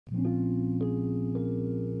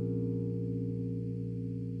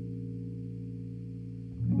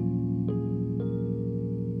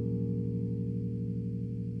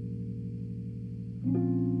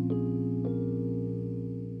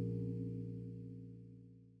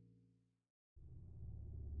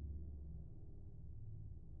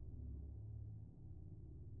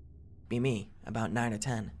Be me, about 9 or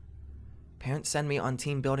 10. Parents send me on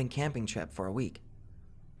team building camping trip for a week.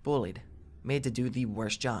 Bullied, made to do the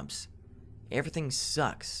worst jobs. Everything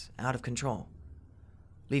sucks, out of control.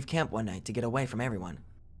 Leave camp one night to get away from everyone.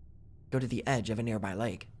 Go to the edge of a nearby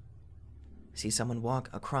lake. See someone walk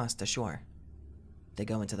across the shore. They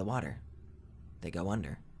go into the water. They go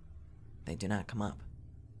under. They do not come up.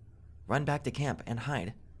 Run back to camp and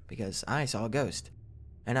hide because I saw a ghost,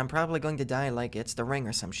 and I'm probably going to die like it's the Ring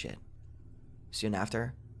or some shit. Soon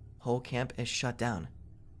after, whole camp is shut down.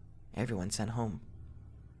 Everyone sent home.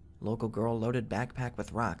 Local girl loaded backpack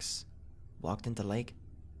with rocks, walked into lake,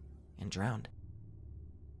 and drowned.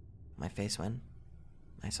 My face when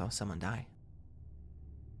I saw someone die.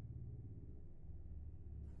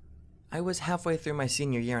 I was halfway through my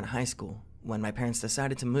senior year in high school when my parents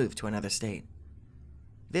decided to move to another state.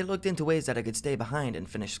 They looked into ways that I could stay behind and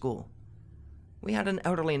finish school. We had an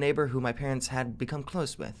elderly neighbor who my parents had become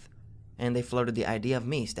close with, and they floated the idea of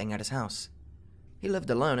me staying at his house. He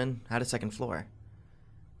lived alone and had a second floor.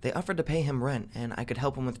 They offered to pay him rent, and I could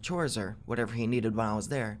help him with chores or whatever he needed while I was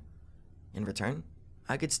there. In return,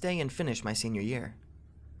 I could stay and finish my senior year.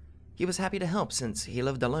 He was happy to help since he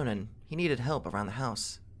lived alone and he needed help around the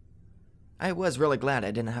house. I was really glad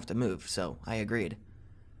I didn't have to move, so I agreed.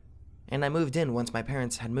 And I moved in once my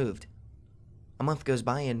parents had moved. A month goes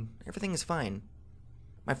by and everything is fine.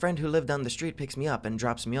 My friend who lived down the street picks me up and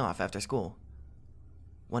drops me off after school.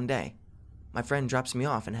 One day, my friend drops me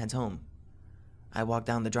off and heads home. I walk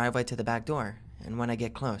down the driveway to the back door, and when I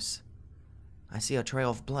get close, I see a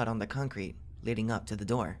trail of blood on the concrete leading up to the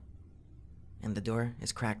door. And the door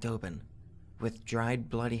is cracked open, with dried,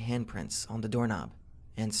 bloody handprints on the doorknob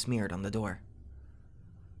and smeared on the door.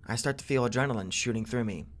 I start to feel adrenaline shooting through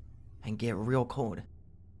me and get real cold.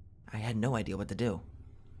 I had no idea what to do.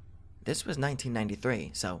 This was 1993,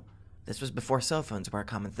 so this was before cell phones were a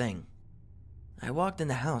common thing. I walked in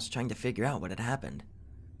the house trying to figure out what had happened,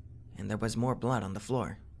 and there was more blood on the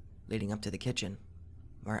floor, leading up to the kitchen,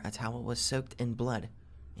 where a towel was soaked in blood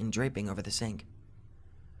and draping over the sink.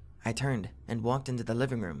 I turned and walked into the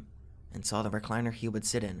living room and saw the recliner he would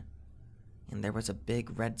sit in, and there was a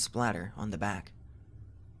big red splatter on the back,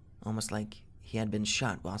 almost like he had been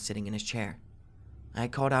shot while sitting in his chair. I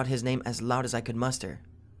called out his name as loud as I could muster,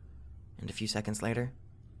 and a few seconds later,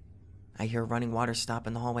 I hear running water stop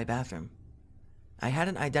in the hallway bathroom. I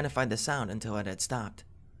hadn't identified the sound until it had stopped.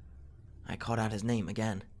 I called out his name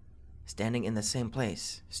again, standing in the same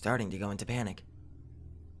place, starting to go into panic.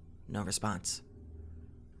 No response.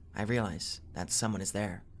 I realize that someone is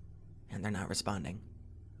there, and they're not responding.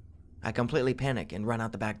 I completely panic and run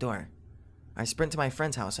out the back door. I sprint to my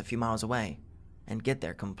friend's house a few miles away, and get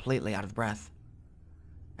there completely out of breath.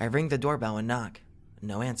 I ring the doorbell and knock.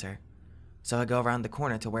 No answer. So I go around the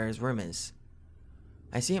corner to where his room is.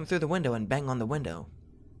 I see him through the window and bang on the window,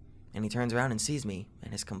 and he turns around and sees me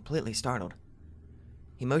and is completely startled.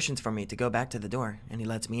 He motions for me to go back to the door, and he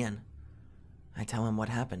lets me in. I tell him what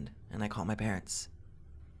happened, and I call my parents.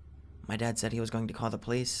 My dad said he was going to call the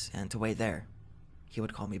police and to wait there. He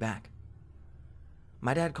would call me back.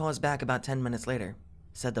 My dad calls back about 10 minutes later,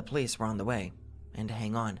 said the police were on the way, and to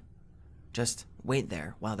hang on. Just wait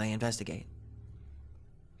there while they investigate.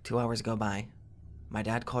 2 hours go by. My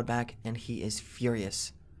dad called back and he is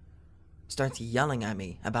furious. Starts yelling at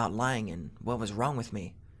me about lying and what was wrong with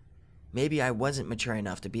me. Maybe I wasn't mature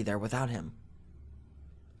enough to be there without him.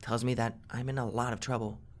 Tells me that I'm in a lot of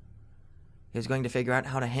trouble. He was going to figure out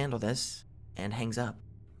how to handle this and hangs up.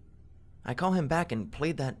 I call him back and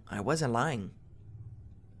plead that I wasn't lying.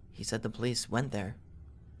 He said the police went there.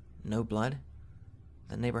 No blood.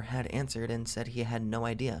 The neighbor had answered and said he had no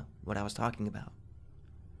idea what I was talking about.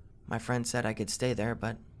 My friend said I could stay there,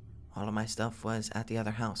 but all of my stuff was at the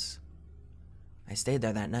other house. I stayed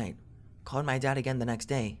there that night, called my dad again the next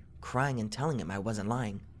day, crying and telling him I wasn't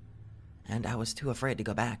lying, and I was too afraid to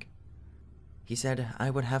go back. He said I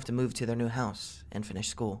would have to move to their new house and finish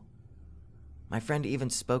school. My friend even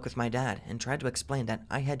spoke with my dad and tried to explain that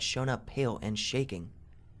I had shown up pale and shaking,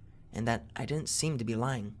 and that I didn't seem to be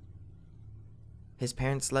lying. His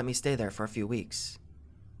parents let me stay there for a few weeks.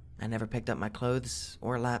 I never picked up my clothes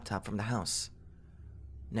or laptop from the house,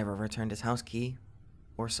 never returned his house key,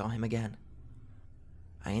 or saw him again.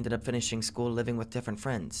 I ended up finishing school living with different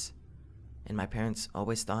friends, and my parents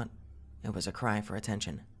always thought it was a cry for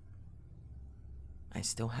attention. I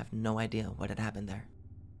still have no idea what had happened there.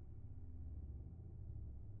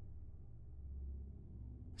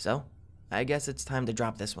 So, I guess it's time to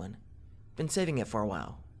drop this one. Been saving it for a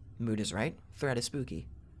while. Mood is right, threat is spooky.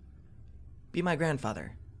 Be my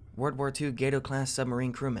grandfather, World War II Gato-class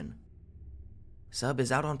submarine crewman. Sub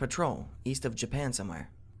is out on patrol, east of Japan somewhere,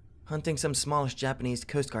 hunting some smallish Japanese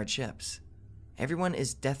Coast Guard ships. Everyone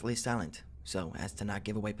is deathly silent, so as to not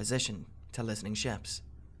give away position to listening ships.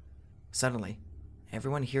 Suddenly,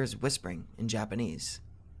 everyone hears whispering in Japanese.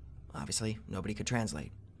 Obviously, nobody could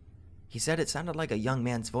translate. He said it sounded like a young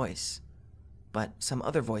man's voice, but some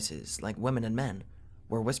other voices, like women and men,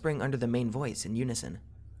 were whispering under the main voice in unison.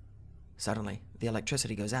 Suddenly, the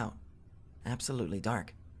electricity goes out. Absolutely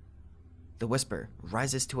dark. The whisper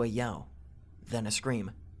rises to a yell, then a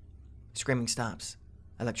scream. Screaming stops.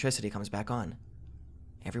 Electricity comes back on.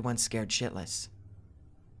 Everyone's scared shitless.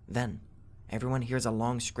 Then, everyone hears a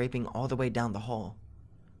long scraping all the way down the hall,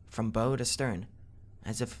 from bow to stern,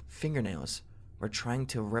 as if fingernails were trying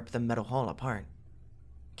to rip the metal hull apart.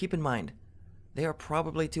 Keep in mind, they are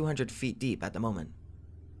probably 200 feet deep at the moment.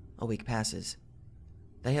 A week passes.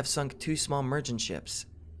 They have sunk 2 small merchant ships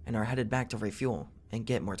and are headed back to refuel and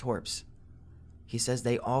get more torps. He says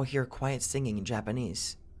they all hear quiet singing in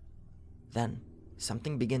Japanese. Then,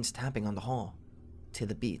 something begins tapping on the hull, to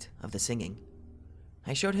the beat of the singing.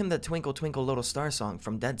 I showed him the Twinkle Twinkle Little Star song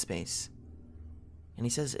from Dead Space, and he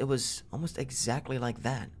says it was almost exactly like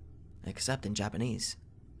that, except in Japanese.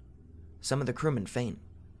 Some of the crewmen faint.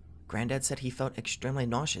 Granddad said he felt extremely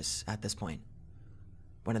nauseous at this point.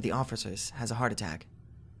 One of the officers has a heart attack.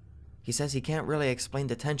 He says he can't really explain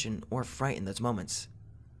the tension or fright in those moments,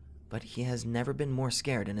 but he has never been more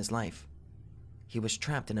scared in his life. He was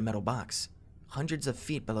trapped in a metal box, hundreds of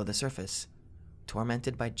feet below the surface,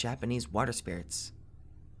 tormented by Japanese water spirits.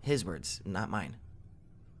 His words, not mine.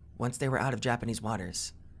 Once they were out of Japanese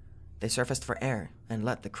waters, they surfaced for air and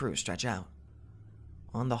let the crew stretch out.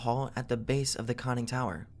 On the hull at the base of the conning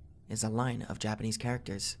tower is a line of Japanese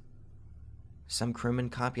characters. Some crewmen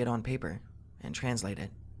copy it on paper and translate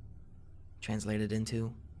it. Translated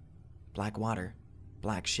into black water,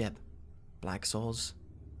 black ship, black souls,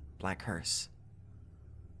 black hearse.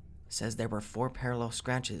 Says there were 4 parallel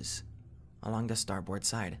scratches along the starboard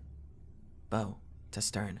side, bow to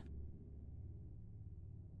stern.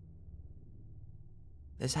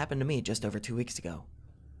 This happened to me just over 2 weeks ago.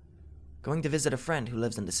 Going to visit a friend who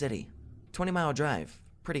lives in the city. 20-mile drive,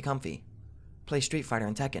 pretty comfy. Play Street Fighter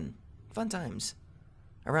and Tekken. Fun times.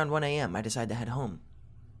 Around 1 a.m. I decide to head home.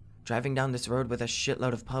 Driving down this road with a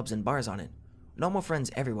shitload of pubs and bars on it. Normal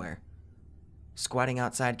friends everywhere. Squatting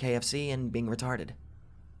outside KFC and being retarded.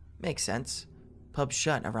 Makes sense. Pubs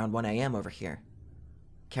shut around 1 a.m. over here.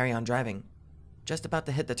 Carry on driving. Just about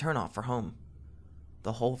to hit the turnoff for home.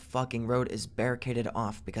 The whole fucking road is barricaded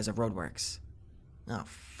off because of roadworks. Oh,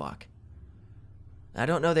 fuck. I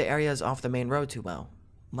don't know the areas off the main road too well,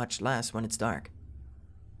 much less when it's dark.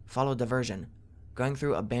 Follow diversion, going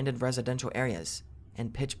through abandoned residential areas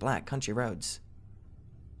and pitch black country roads.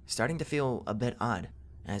 Starting to feel a bit odd,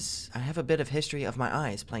 as I have a bit of history of my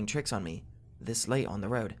eyes playing tricks on me this late on the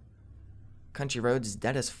road. Country roads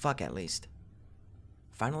dead as fuck at least.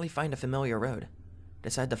 Finally find a familiar road.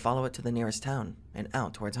 Decide to follow it to the nearest town and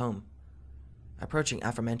out towards home. Approaching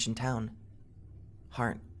aforementioned town,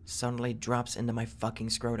 heart suddenly drops into my fucking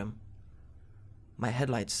scrotum. My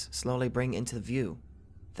headlights slowly bring into view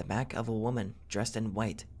the back of a woman dressed in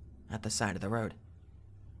white at the side of the road.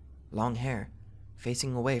 Long hair,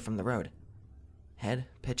 facing away from the road. Head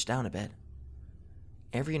pitched down a bit.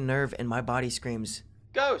 Every nerve in my body screams,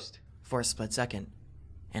 "Ghost!" for a split second,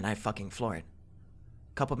 and I fucking floor it.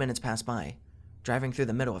 Couple minutes pass by, driving through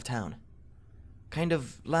the middle of town. Kind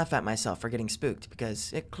of laugh at myself for getting spooked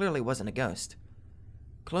because it clearly wasn't a ghost.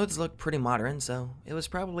 Clothes looked pretty modern, so it was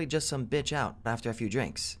probably just some bitch out after a few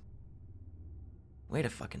drinks. Wait a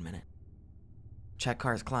fucking minute. Check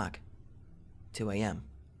car's clock. 2 a.m.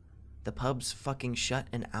 The pub's fucking shut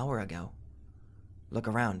an hour ago. Look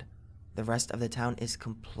around. The rest of the town is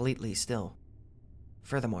completely still.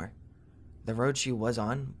 Furthermore, the road she was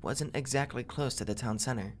on wasn't exactly close to the town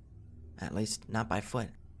center. At least, not by foot.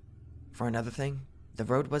 For another thing, the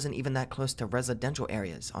road wasn't even that close to residential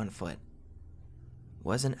areas on foot.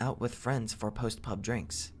 Wasn't out with friends for post-pub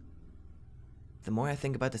drinks. The more I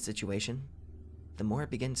think about the situation, the more it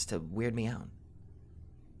begins to weird me out.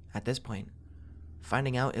 At this point,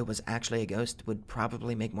 finding out it was actually a ghost would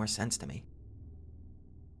probably make more sense to me.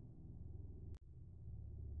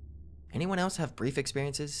 Anyone else have brief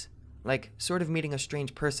experiences? Like, sort of meeting a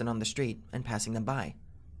strange person on the street and passing them by?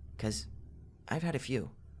 'Cause I've had a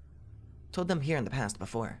few. Told them here in the past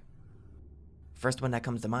before. First one that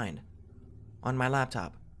comes to mind. On my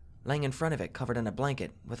laptop, laying in front of it covered in a blanket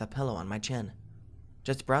with a pillow on my chin.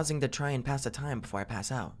 Just browsing to try and pass the time before I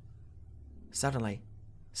pass out. Suddenly,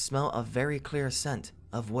 smell a very clear scent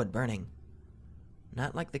of wood burning.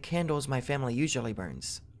 Not like the candles my family usually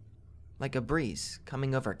burns. Like a breeze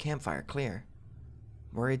coming over a campfire clear.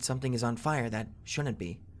 Worried something is on fire that shouldn't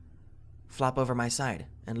be. Flop over my side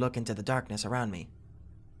and look into the darkness around me.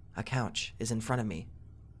 A couch is in front of me.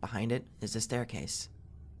 Behind it is the staircase.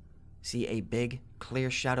 See a big, clear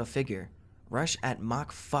shadow figure rush at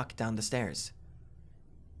Mach fuck down the stairs.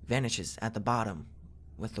 Vanishes at the bottom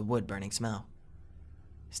with the wood burning smell.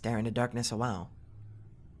 Stare into darkness a while.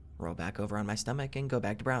 Roll back over on my stomach and go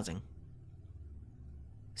back to browsing.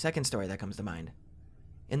 Second story that comes to mind.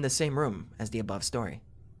 In the same room as the above story.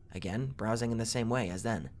 Again, browsing in the same way as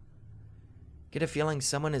then. Get a feeling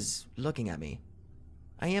someone is looking at me.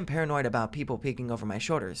 I am paranoid about people peeking over my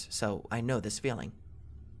shoulders, so I know this feeling.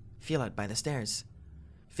 Feel it by the stairs.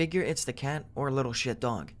 Figure it's the cat or little shit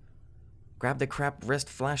dog. Grab the crap wrist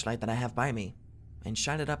flashlight that I have by me and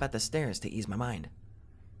shine it up at the stairs to ease my mind.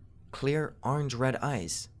 Clear orange-red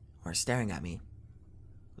eyes are staring at me.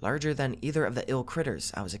 Larger than either of the ill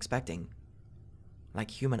critters I was expecting.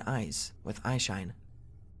 Like human eyes with eye shine.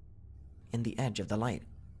 In the edge of the light,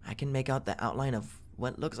 I can make out the outline of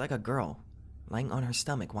what looks like a girl lying on her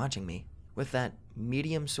stomach watching me, with that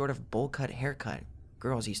medium sort of bowl cut haircut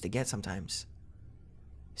girls used to get sometimes.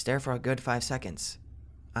 Stare for a good 5 seconds,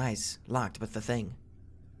 eyes locked with the thing.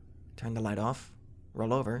 Turn the light off,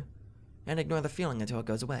 roll over, and ignore the feeling until it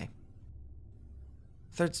goes away.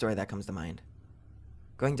 Third story that comes to mind.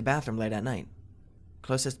 Going to bathroom late at night.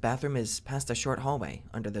 Closest bathroom is past a short hallway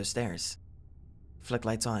under those stairs. Flick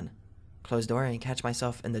lights on, close door and catch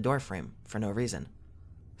myself in the door frame for no reason.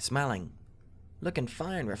 Smiling. Looking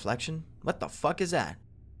fine, reflection. What the fuck is that?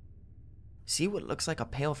 See what looks like a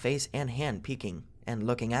pale face and hand peeking and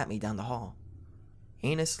looking at me down the hall.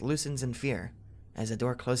 Anus loosens in fear as the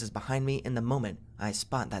door closes behind me in the moment I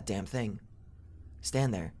spot that damn thing.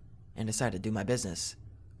 Stand there and decide to do my business,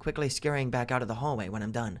 quickly scurrying back out of the hallway when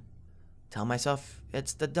I'm done. Tell myself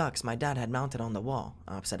it's the ducks my dad had mounted on the wall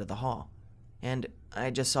opposite of the hall, and I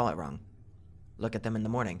just saw it wrong. Look at them in the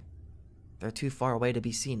morning. They're too far away to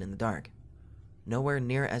be seen in the dark. Nowhere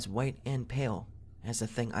near as white and pale as the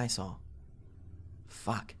thing I saw.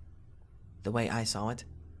 Fuck. The way I saw it,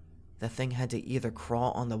 the thing had to either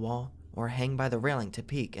crawl on the wall or hang by the railing to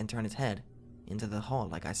peek and turn its head into the hall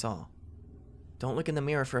like I saw. Don't look in the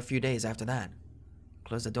mirror for a few days after that.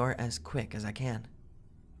 Close the door as quick as I can.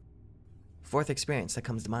 Fourth experience that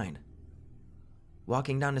comes to mind.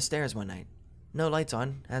 Walking down the stairs one night. No lights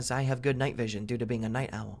on, as I have good night vision due to being a night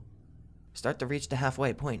owl. Start to reach the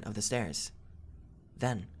halfway point of the stairs.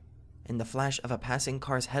 Then, in the flash of a passing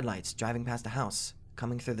car's headlights driving past a house,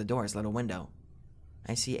 coming through the door's little window,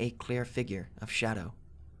 I see a clear figure of shadow.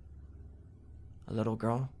 A little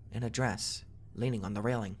girl in a dress, leaning on the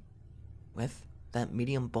railing, with that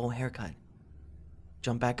medium bowl haircut.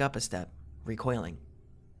 Jump back up a step, recoiling.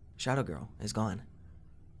 Shadow girl is gone.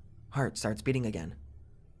 Heart starts beating again.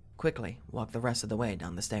 Quickly walk the rest of the way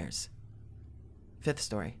down the stairs. Fifth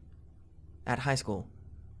story. At high school,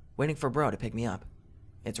 waiting for bro to pick me up.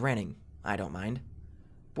 It's raining, I don't mind.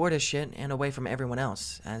 Bored as shit and away from everyone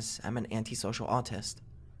else, as I'm an antisocial autist.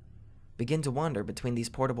 Begin to wander between these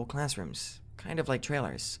portable classrooms, kind of like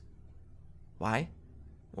trailers. Why?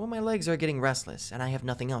 Well, my legs are getting restless and I have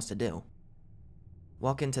nothing else to do.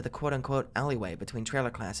 Walk into the quote-unquote alleyway between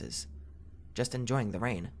trailer classes, just enjoying the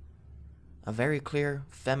rain. A very clear,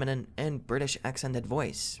 feminine, and British accented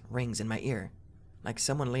voice rings in my ear, like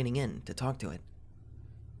someone leaning in to talk to it.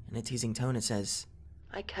 In a teasing tone it says,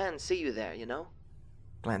 "I can see you there, you know."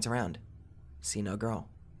 Glance around. See no girl,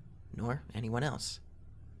 nor anyone else.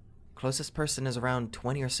 Closest person is around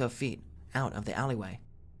 20 or so feet out of the alleyway.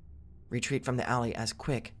 Retreat from the alley as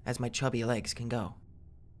quick as my chubby legs can go.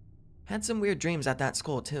 Had some weird dreams at that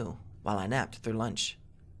school too, while I napped through lunch.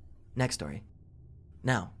 Next story.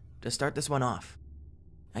 Now, to start this one off.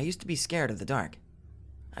 I used to be scared of the dark.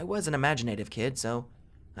 I was an imaginative kid, so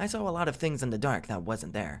I saw a lot of things in the dark that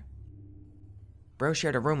wasn't there. Bro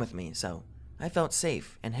shared a room with me, so I felt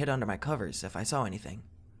safe and hid under my covers if I saw anything.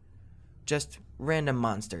 Just random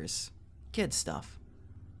monsters. Kid stuff.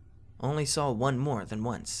 Only saw one more than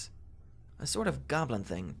once. A sort of goblin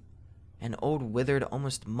thing. An old, withered,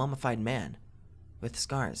 almost mummified man, with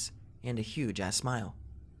scars and a huge-ass smile.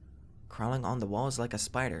 Crawling on the walls like a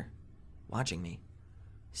spider, watching me.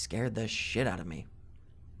 Scared the shit out of me.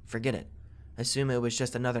 Forget it. Assume it was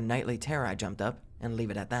just another nightly terror I jumped up, and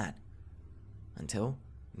leave it at that. Until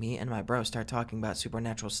me and my bro start talking about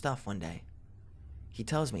supernatural stuff one day. He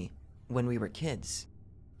tells me, when we were kids,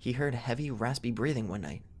 he heard heavy, raspy breathing one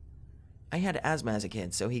night. I had asthma as a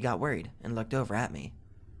kid, so he got worried and looked over at me.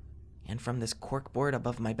 And from this corkboard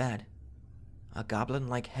above my bed, a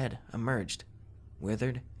goblin-like head emerged,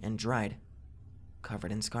 withered and dried,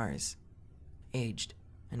 covered in scars, aged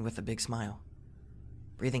and with a big smile.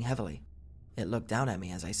 Breathing heavily, it looked down at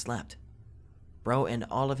me as I slept. Bro, in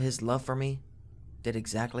all of his love for me, did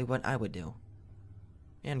exactly what I would do,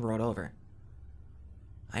 and rolled over.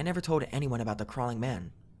 I never told anyone about the crawling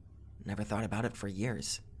man, never thought about it for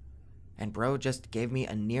years, and bro just gave me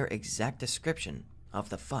a near exact description of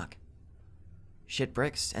the fuck. Shit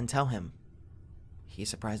bricks and tell him. He's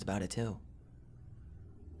surprised about it too.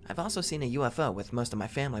 I've also seen a UFO with most of my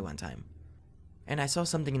family one time, and I saw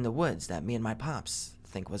something in the woods that me and my pops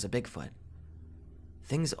think was a Bigfoot.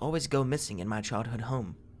 Things always go missing in my childhood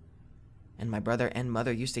home, and my brother and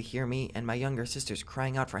mother used to hear me and my younger sisters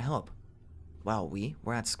crying out for help while we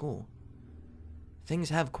were at school. Things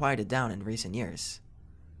have quieted down in recent years.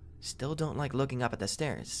 Still don't like looking up at the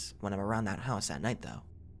stairs when I'm around that house at night though.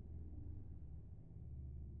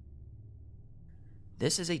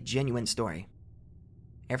 This is a genuine story.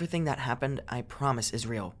 Everything that happened, I promise, is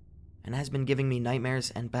real, and has been giving me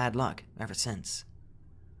nightmares and bad luck ever since.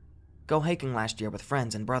 Go hiking last year with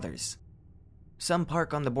friends and brothers. Some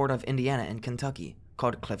park on the border of Indiana and Kentucky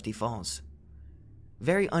called Clifty Falls.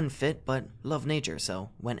 Very unfit, but love nature, so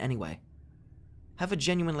went anyway. Have a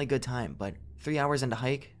genuinely good time, but 3 hours into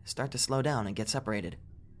hike, start to slow down and get separated.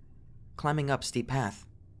 Climbing up steep path,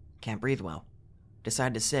 can't breathe well.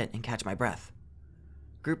 Decide to sit and catch my breath.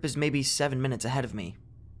 Group is maybe 7 minutes ahead of me.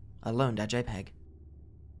 Alone at JPEG.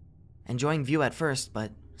 Enjoying view at first,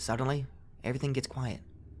 but suddenly, everything gets quiet.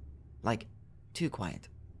 Like, too quiet.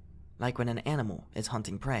 Like when an animal is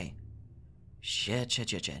hunting prey. Shit.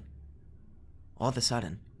 All of a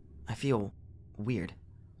sudden, I feel weird,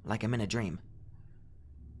 like I'm in a dream.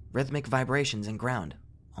 Rhythmic vibrations in ground,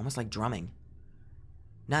 almost like drumming.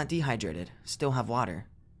 Not dehydrated, still have water.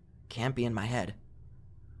 Can't be in my head.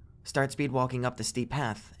 Start speed walking up the steep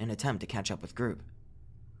path in attempt to catch up with group.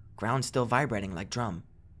 Ground still vibrating like drum.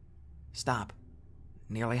 Stop.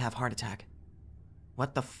 Nearly have heart attack.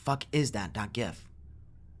 What the fuck is that? .gif.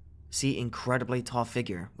 See incredibly tall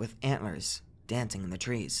figure with antlers dancing in the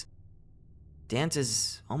trees. Dance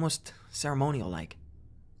is almost ceremonial-like,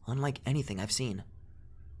 unlike anything I've seen.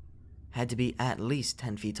 Had to be at least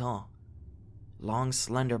 10 feet tall. Long,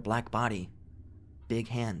 slender black body. Big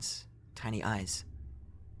hands, tiny eyes.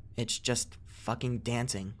 It's just fucking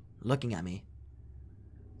dancing, looking at me.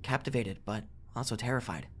 Captivated, but also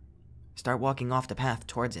terrified. Start walking off the path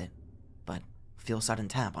towards it, but feel sudden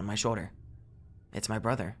tap on my shoulder. It's my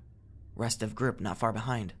brother. Rest of group not far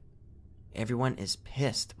behind. Everyone is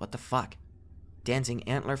pissed. What the fuck? Dancing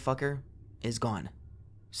antler fucker is gone.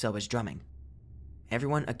 So is drumming.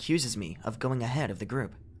 Everyone accuses me of going ahead of the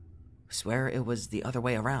group. Swear it was the other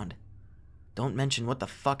way around. Don't mention what the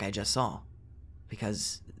fuck I just saw,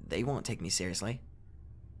 because they won't take me seriously.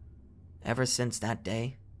 Ever since that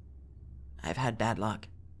day, I've had bad luck.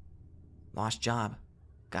 Lost job,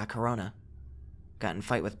 got corona, got in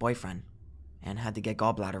fight with boyfriend, and had to get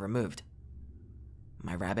gallbladder removed.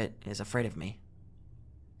 My rabbit is afraid of me.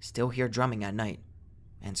 Still hear drumming at night,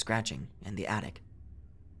 and scratching in the attic.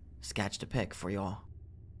 Sketched a pic for y'all.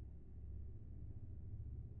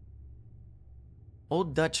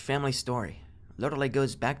 Old Dutch family story literally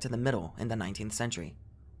goes back to the middle in the 19th century.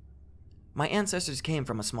 My ancestors came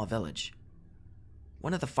from a small village.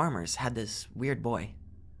 One of the farmers had this weird boy.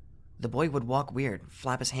 The boy would walk weird,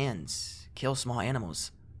 flap his hands, kill small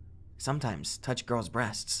animals, sometimes touch girls'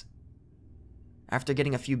 breasts. After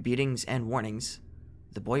getting a few beatings and warnings,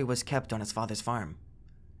 the boy was kept on his father's farm,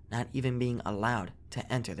 not even being allowed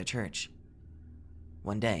to enter the church.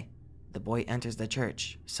 One day, the boy enters the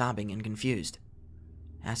church, sobbing and confused,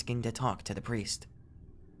 asking to talk to the priest.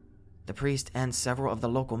 The priest and several of the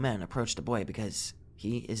local men approach the boy because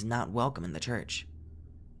he is not welcome in the church.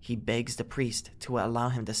 He begs the priest to allow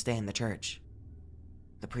him to stay in the church.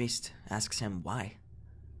 The priest asks him why.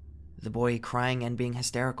 The boy, crying and being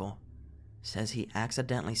hysterical, says he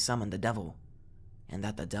accidentally summoned the devil, and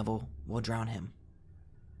that the devil will drown him.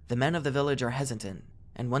 The men of the village are hesitant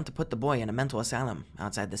and want to put the boy in a mental asylum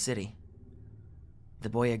outside the city. The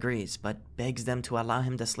boy agrees, but begs them to allow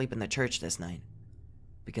him to sleep in the church this night,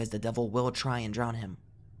 because the devil will try and drown him.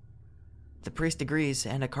 The priest agrees,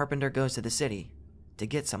 and a carpenter goes to the city to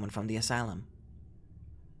get someone from the asylum.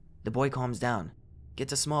 The boy calms down,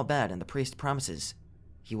 gets a small bed, and the priest promises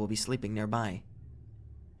he will be sleeping nearby,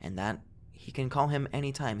 and that he can call him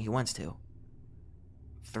any time he wants to.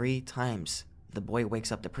 3 times, the boy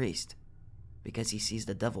wakes up the priest, because he sees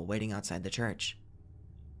the devil waiting outside the church.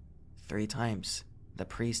 3 times, the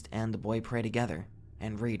priest and the boy pray together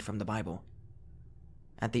and read from the Bible.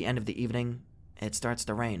 At the end of the evening, it starts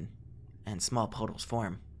to rain, and small puddles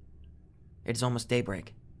form. It is almost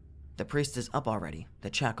daybreak. The priest is up already to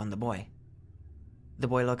check on the boy. The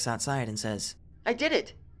boy looks outside and says, "I did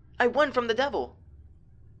it! I won from the devil!"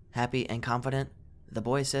 Happy and confident, the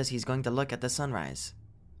boy says he's going to look at the sunrise.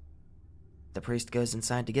 The priest goes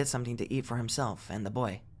inside to get something to eat for himself and the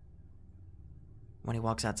boy. When he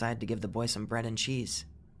walks outside to give the boy some bread and cheese,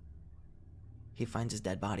 he finds his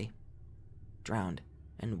dead body, drowned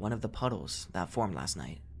in one of the puddles that formed last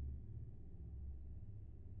night.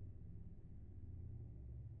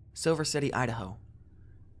 Silver City, Idaho.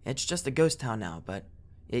 It's just a ghost town now, but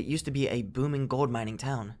it used to be a booming gold mining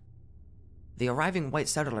town. The arriving white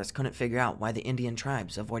settlers couldn't figure out why the Indian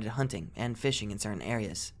tribes avoided hunting and fishing in certain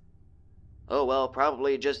areas. Oh well,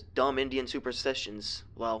 probably just dumb Indian superstitions,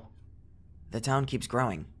 well. The town keeps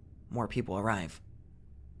growing. More people arrive.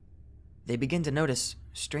 They begin to notice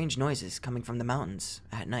strange noises coming from the mountains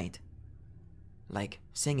at night. Like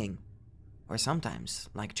singing, or sometimes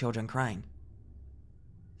like children crying.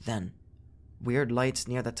 Then, weird lights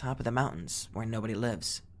near the top of the mountains where nobody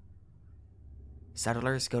lives.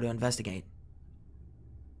 Settlers go to investigate.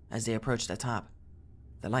 As they approach the top,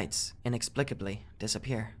 the lights inexplicably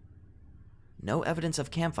disappear. No evidence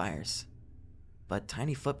of campfires, but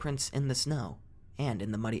tiny footprints in the snow and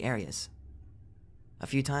in the muddy areas. A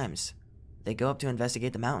few times, they go up to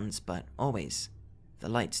investigate the mountains, but always, the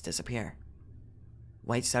lights disappear.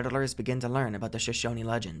 White settlers begin to learn about the Shoshone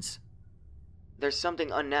legends. There's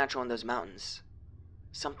something unnatural in those mountains.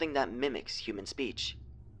 Something that mimics human speech.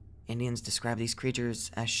 Indians describe these creatures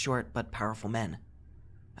as short but powerful men,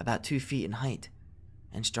 about 2 feet in height,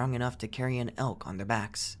 and strong enough to carry an elk on their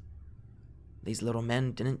backs. These little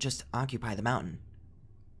men didn't just occupy the mountain.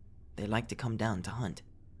 They liked to come down to hunt.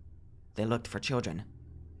 They looked for children.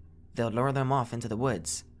 They'll lure them off into the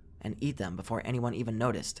woods and eat them before anyone even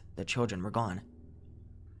noticed the children were gone.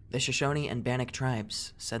 The Shoshone and Bannock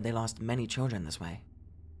tribes said they lost many children this way.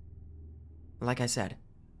 Like I said,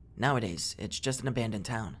 nowadays it's just an abandoned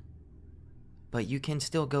town. But you can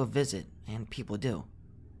still go visit, and people do.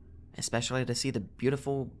 Especially to see the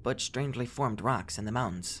beautiful but strangely formed rocks in the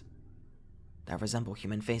mountains that resemble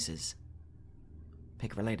human faces.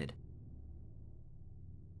 Pig related.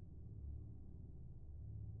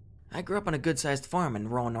 I grew up on a good-sized farm in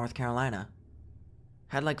rural North Carolina.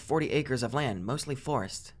 Had like 40 acres of land, mostly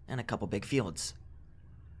forest, and a couple big fields.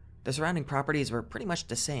 The surrounding properties were pretty much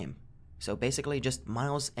the same, so basically just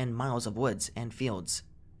miles and miles of woods and fields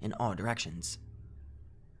in all directions.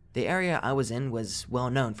 The area I was in was well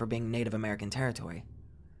known for being Native American territory.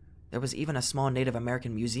 There was even a small Native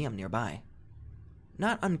American museum nearby.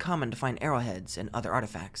 Not uncommon to find arrowheads and other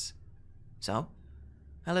artifacts. So,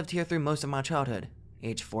 I lived here through most of my childhood,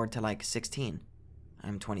 age 4 to like 16.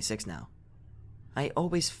 I'm 26 now. I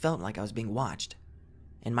always felt like I was being watched.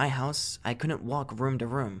 In my house, I couldn't walk room to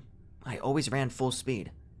room. I always ran full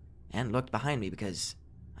speed, and looked behind me because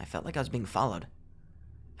I felt like I was being followed.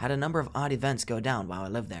 Had a number of odd events go down while I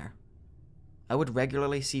lived there. I would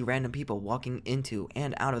regularly see random people walking into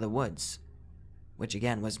and out of the woods, which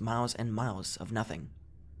again was miles and miles of nothing.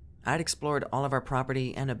 I'd explored all of our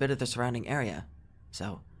property and a bit of the surrounding area,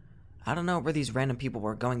 so I don't know where these random people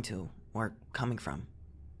were going to or coming from.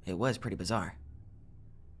 It was pretty bizarre.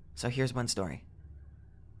 So here's one story.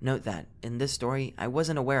 Note that, in this story, I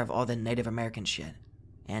wasn't aware of all the Native American shit,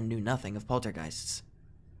 and knew nothing of poltergeists.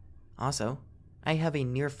 Also, I have a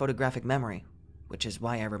near photographic memory, which is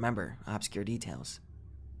why I remember obscure details.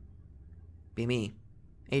 Be me,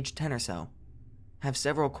 age 10 or so, have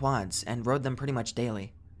several quads and rode them pretty much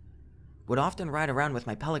daily. Would often ride around with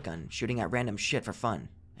my pellet gun, shooting at random shit for fun,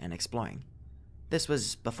 and exploring. This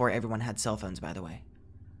was before everyone had cell phones, by the way.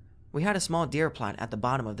 We had a small deer plot at the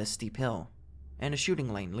bottom of this steep hill, and a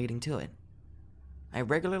shooting lane leading to it. I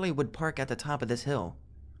regularly would park at the top of this hill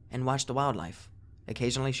and watch the wildlife,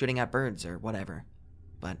 occasionally shooting at birds or whatever,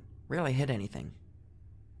 but rarely hit anything.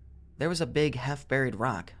 There was a big half-buried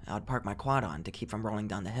rock I would park my quad on to keep from rolling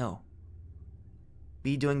down the hill.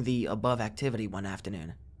 Be doing the above activity one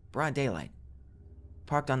afternoon, broad daylight.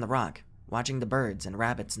 Parked on the rock, watching the birds and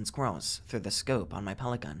rabbits and squirrels through the scope on my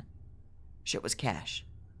pellet gun. Shit was cash.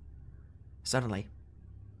 Suddenly,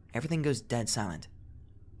 everything goes dead silent.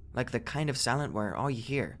 Like the kind of silent where all you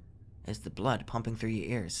hear is the blood pumping through your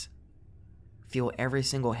ears. Feel every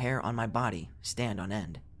single hair on my body stand on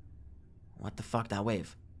end. What the fuck, that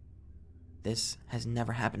wave? This has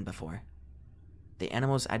never happened before. The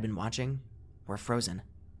animals I'd been watching were frozen.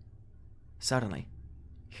 Suddenly,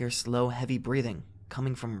 Hear slow, heavy breathing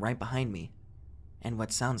coming from right behind me, and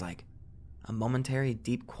what sounds like a momentary,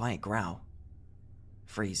 deep, quiet growl.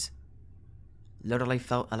 Freeze. Literally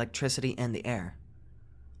felt electricity in the air.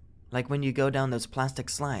 Like when you go down those plastic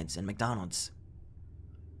slides in McDonald's.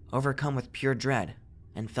 Overcome with pure dread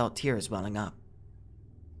and felt tears welling up.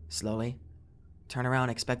 Slowly, turn around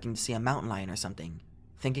expecting to see a mountain lion or something,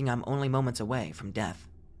 thinking I'm only moments away from death.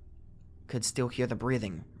 Could still hear the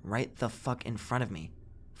breathing right the fuck in front of me,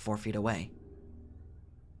 4 feet away.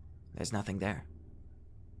 There's nothing there.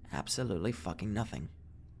 Absolutely fucking nothing.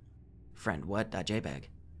 Friend, what a JPEG.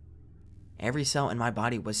 Every cell in my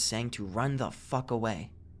body was saying to run the fuck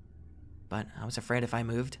away. But I was afraid if I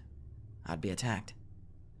moved, I'd be attacked.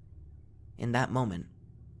 In that moment,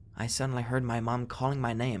 I suddenly heard my mom calling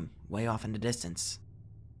my name way off in the distance.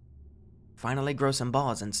 Finally grow some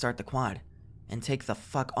balls and start the quad, and take the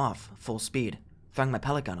fuck off full speed, throwing my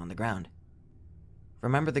pellet gun on the ground.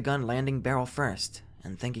 Remember the gun landing barrel first,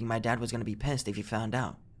 and thinking my dad was going to be pissed if he found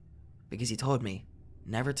out, because he told me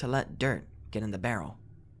never to let dirt get in the barrel.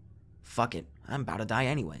 Fuck it, I'm about to die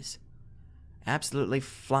anyways. Absolutely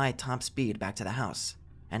fly top speed back to the house,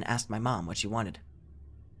 and asked my mom what she wanted.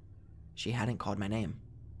 She hadn't called my name.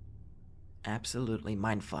 Absolutely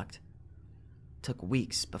mind-fucked. Took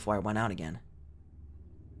weeks before I went out again.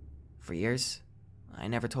 For years, I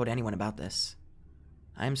never told anyone about this.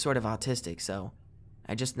 I'm sort of autistic, so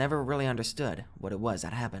I just never really understood what it was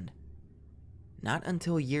that happened. Not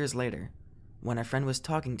until years later, when a friend was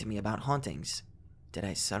talking to me about hauntings, did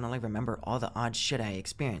I suddenly remember all the odd shit I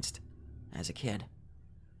experienced as a kid.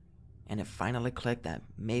 And it finally clicked that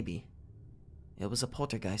maybe it was a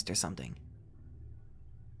poltergeist or something.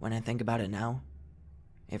 When I think about it now,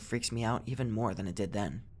 it freaks me out even more than it did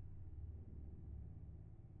then.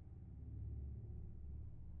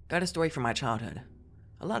 Got a story from my childhood.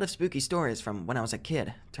 A lot of spooky stories from when I was a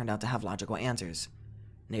kid turned out to have logical answers.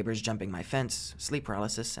 Neighbors jumping my fence, sleep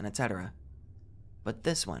paralysis, and etc. But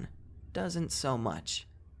this one doesn't so much.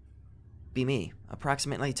 Be me,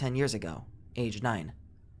 approximately 10 years ago, age 9.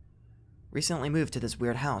 Recently moved to this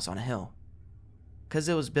weird house on a hill. 'Cause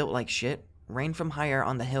it was built like shit, rain from higher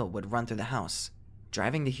on the hill would run through the house,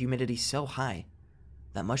 driving the humidity so high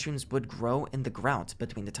that mushrooms would grow in the grout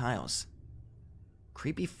between the tiles.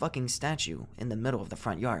 Creepy fucking statue in the middle of the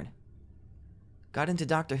front yard. Got into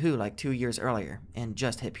Doctor Who like 2 years earlier and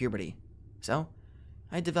just hit puberty, so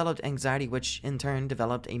I developed anxiety, which in turn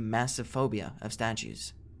developed a massive phobia of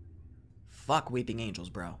statues. Fuck weeping angels,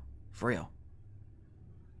 bro. For real.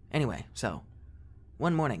 Anyway, so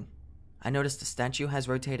one morning, I noticed the statue has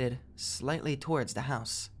rotated slightly towards the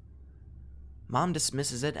house. Mom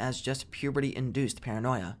dismisses it as just puberty-induced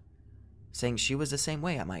paranoia, saying she was the same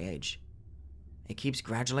way at my age. It keeps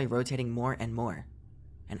gradually rotating more and more,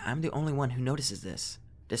 and I'm the only one who notices this,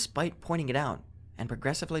 despite pointing it out and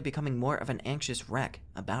progressively becoming more of an anxious wreck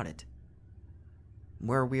about it.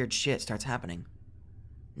 More weird shit starts happening.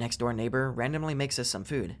 Next door neighbor randomly makes us some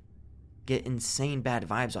food, get insane bad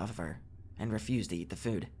vibes off of her, and refuse to eat the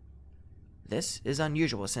food. This is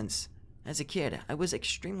unusual since, as a kid, I was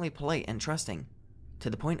extremely polite and trusting, to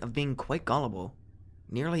the point of being quite gullible.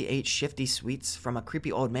 Nearly ate shifty sweets from a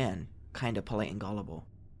creepy old man, kinda polite and gullible.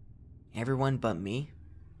 Everyone but me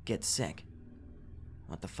gets sick.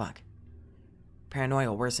 What the fuck? Paranoia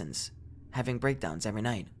worsens, having breakdowns every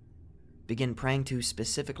night. Begin praying to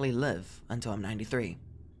specifically live until I'm 93.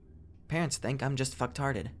 Parents think I'm just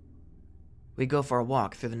fucktarded. We go for a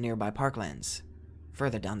walk through the nearby parklands,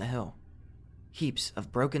 further down the hill. Heaps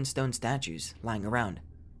of broken stone statues lying around.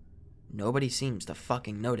 Nobody seems to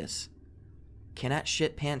fucking notice. Cannot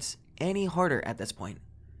shit pants any harder at this point.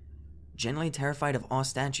 Genuinely terrified of all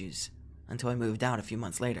statues until I moved out a few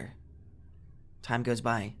months later. Time goes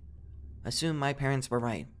by. Assume my parents were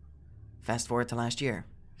right. Fast forward to last year,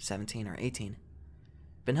 17 or 18.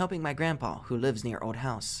 Been helping my grandpa, who lives near old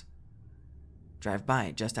house. Drive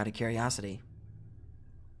by just out of curiosity.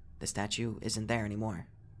 The statue isn't there anymore.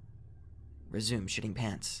 Resume shitting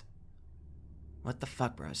pants. What the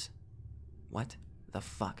fuck, bros? What the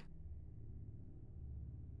fuck?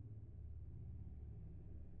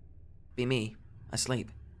 Be me,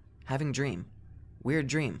 asleep, having dream. Weird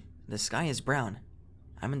dream. The sky is brown.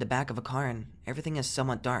 I'm in the back of a car and everything is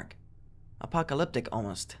somewhat dark. Apocalyptic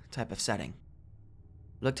almost type of setting.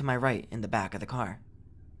 Look to my right in the back of the car.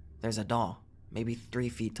 There's a doll, maybe 3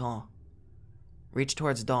 feet tall. Reach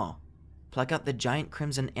towards doll, pluck out the giant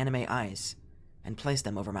crimson anime eyes, and place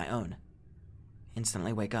them over my own.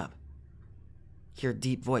 Instantly wake up. Hear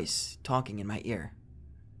deep voice talking in my ear.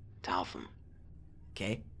 Talfum.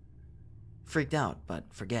 Okay? Freaked out,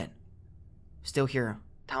 but forget. Still hear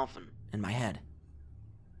Talfum in my head.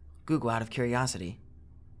 Google out of curiosity.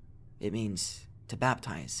 It means to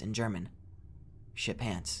baptize in German. Shit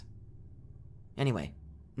pants. Anyway,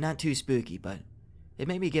 not too spooky, but it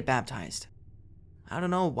made me get baptized. I don't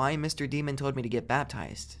know why Mr. Demon told me to get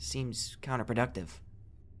baptized. Seems counterproductive.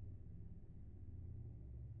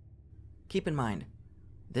 Keep in mind,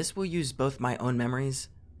 this will use both my own memories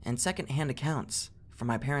and second-hand accounts from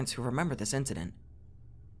my parents who remember this incident.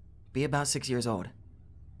 Be about 6 years old.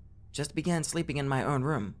 Just began sleeping in my own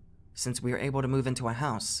room since we were able to move into a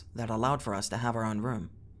house that allowed for us to have our own room.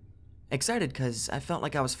 Excited because I felt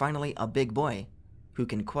like I was finally a big boy who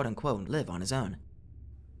can quote-unquote live on his own.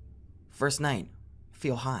 First night,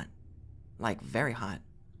 feel hot. Like very hot.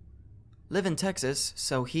 Live in Texas,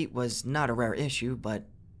 so heat was not a rare issue, but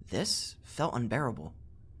this felt unbearable.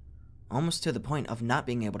 Almost to the point of not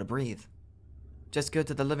being able to breathe. Just go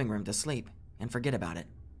to the living room to sleep and forget about it.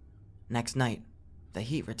 Next night, the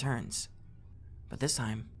heat returns. But this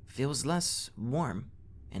time, feels less warm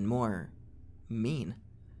and more mean.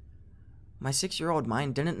 My 6-year-old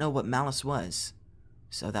mind didn't know what malice was,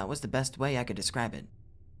 so that was the best way I could describe it.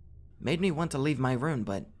 Made me want to leave my room,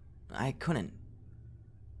 but I couldn't.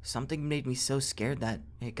 Something made me so scared that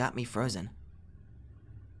it got me frozen.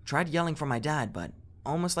 Tried yelling for my dad, but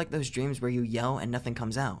almost like those dreams where you yell and nothing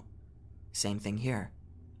comes out. Same thing here,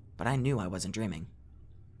 but I knew I wasn't dreaming.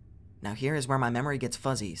 Now here is where my memory gets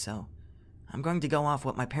fuzzy, so I'm going to go off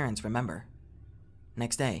what my parents remember.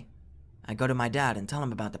 Next day, I go to my dad and tell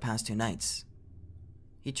him about the past 2 nights.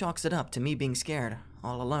 He chalks it up to me being scared,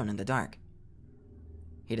 all alone in the dark.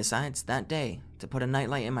 He decides that day to put a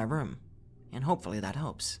nightlight in my room, and hopefully that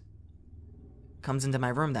helps. Comes into my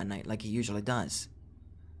room that night like he usually does.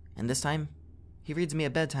 And this time, he reads me a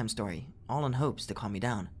bedtime story, all in hopes to calm me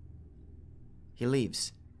down. He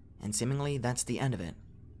leaves, and seemingly that's the end of it.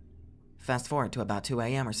 Fast forward to about 2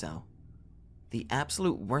 a.m. or so. The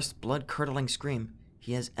absolute worst blood-curdling scream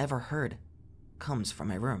he has ever heard comes from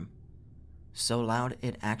my room. So loud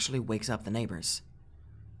it actually wakes up the neighbors.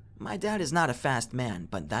 My dad is not a fast man,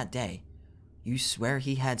 but that day, you swear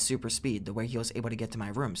he had super speed the way he was able to get to my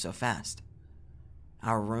room so fast.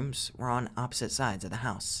 Our rooms were on opposite sides of the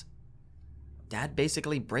house. Dad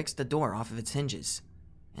basically breaks the door off of its hinges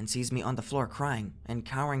and sees me on the floor crying and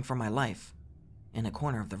cowering for my life in a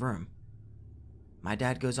corner of the room. My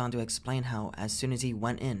dad goes on to explain how as soon as he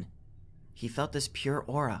went in, he felt this pure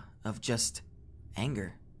aura of just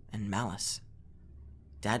anger and malice.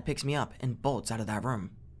 Dad picks me up and bolts out of that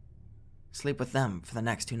room. Sleep with them for the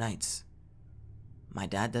next 2 nights. My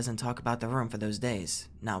dad doesn't talk about the room for those days,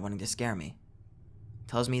 not wanting to scare me.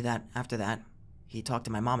 Tells me that after that, he talked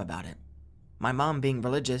to my mom about it. My mom, being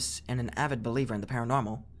religious and an avid believer in the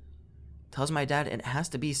paranormal, tells my dad it has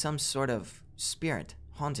to be some sort of spirit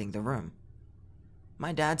haunting the room.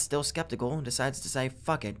 My dad's still skeptical and decides to say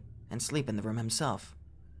fuck it and sleep in the room himself,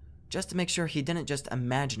 just to make sure he didn't just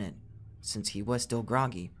imagine it, since he was still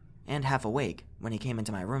groggy and half awake when he came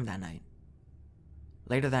into my room that night.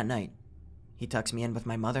 Later that night, he tucks me in with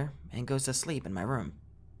my mother and goes to sleep in my room.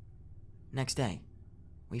 Next day,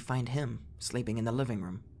 we find him sleeping in the living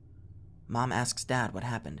room. Mom asks Dad what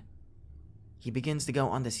happened. He begins to go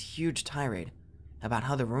on this huge tirade about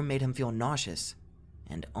how the room made him feel nauseous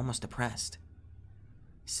and almost depressed.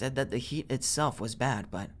 Said that the heat itself was bad,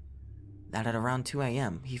 but that at around 2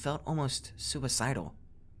 a.m. he felt almost suicidal,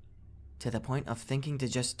 to the point of thinking to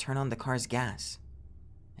just turn on the car's gas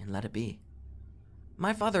and let it be.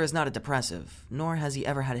 My father is not a depressive, nor has he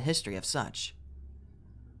ever had a history of such.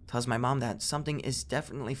 Tells my mom that something is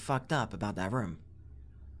definitely fucked up about that room.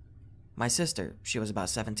 My sister, she was about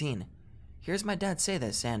 17, hears my dad say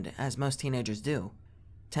this and, as most teenagers do,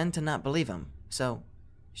 tend to not believe him, so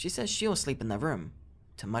she says she'll sleep in the room,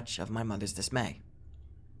 to much of my mother's dismay.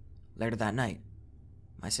 Later that night,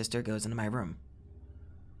 my sister goes into my room.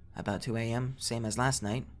 About 2 a.m., same as last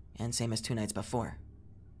night, and same as 2 nights before.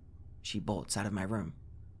 She bolts out of my room.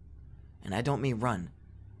 And I don't mean run.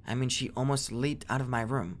 I mean she almost leaped out of my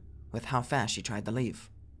room with how fast she tried to leave.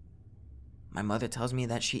 My mother tells me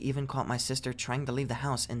that she even caught my sister trying to leave the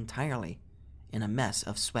house entirely in a mess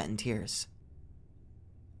of sweat and tears.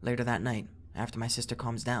 Later that night, after my sister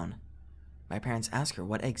calms down, my parents ask her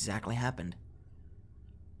what exactly happened.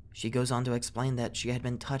 She goes on to explain that she had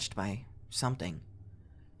been touched by something,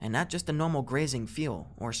 and not just a normal grazing feel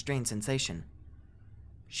or strange sensation.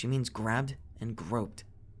 She means grabbed and groped.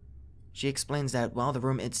 She explains that while the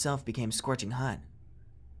room itself became scorching hot,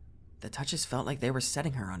 the touches felt like they were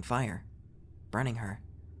setting her on fire, burning her.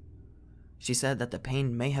 She said that the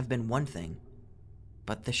pain may have been one thing,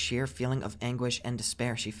 but the sheer feeling of anguish and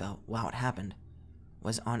despair she felt while it happened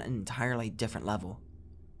was on an entirely different level.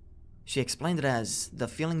 She explained it as the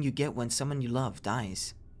feeling you get when someone you love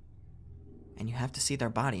dies, and you have to see their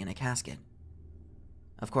body in a casket.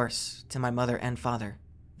 Of course, to my mother and father,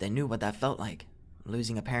 they knew what that felt like,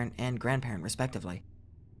 losing a parent and grandparent respectively.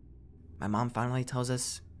 My mom finally tells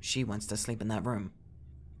us she wants to sleep in that room.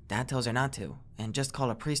 Dad tells her not to, and just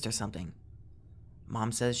call a priest or something.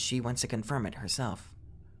 Mom says she wants to confirm it herself.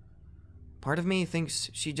 Part of me thinks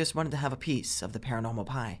she just wanted to have a piece of the paranormal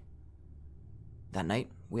pie. That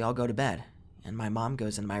night, we all go to bed, and my mom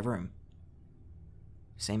goes in my room.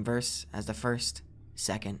 Same verse as the first,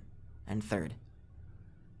 second, and third.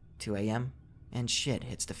 2 a.m., and shit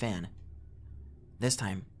hits the fan. This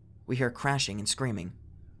time, we hear crashing and screaming.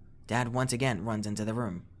 Dad once again runs into the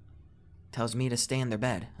room. Tells me to stay in their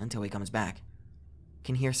bed until he comes back.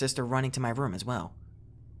 Can hear sister running to my room as well.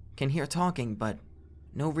 Can hear talking, but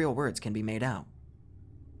no real words can be made out.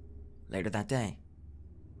 Later that day,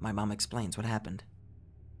 my mom explains what happened.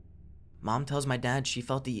 Mom tells my dad she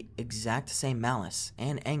felt the exact same malice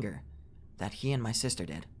and anger that he and my sister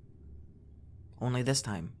did. Only this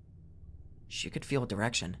time, she could feel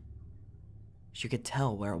direction. She could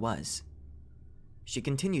tell where it was. She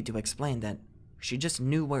continued to explain that she just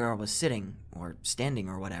knew where I was sitting or standing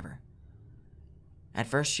or whatever. At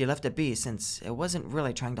first, she left it be since it wasn't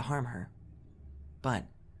really trying to harm her. But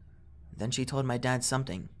then she told my dad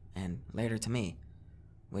something, and later to me,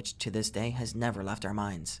 which to this day has never left our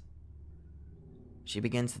minds. She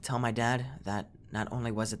begins to tell my dad that not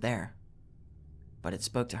only was it there, but it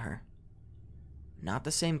spoke to her. Not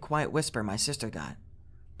the same quiet whisper my sister got,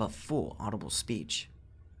 but full audible speech.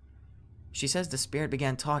 She says the spirit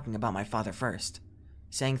began talking about my father first,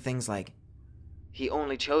 saying things like, "He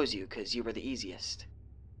only chose you because you were the easiest.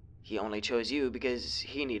 He only chose you because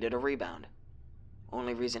he needed a rebound.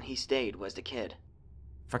 Only reason he stayed was the kid."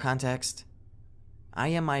 For context, I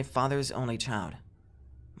am my father's only child.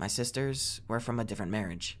 My sisters were from a different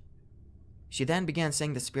marriage. She then began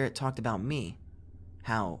saying the spirit talked about me,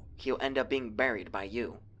 how he'll end up being buried by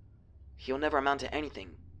you. He'll never amount to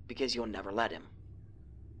anything because you'll never let him.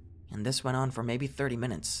 And this went on for maybe 30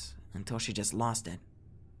 minutes until she just lost it.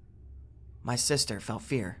 My sister felt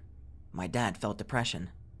fear. My dad felt depression.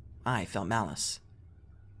 I felt malice.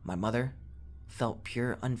 My mother felt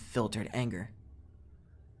pure, unfiltered anger.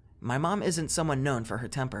 My mom isn't someone known for her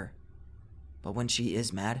temper, but when she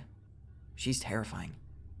is mad, she's terrifying.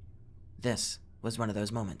 This was one of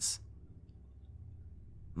those moments.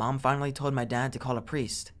 Mom finally told my dad to call a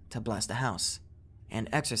priest to bless the house and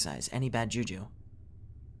exorcise any bad juju.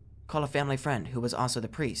 Call a family friend who was also the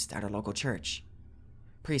priest at our local church.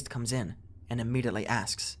 Priest comes in and immediately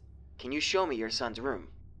asks, "Can you show me your son's room?"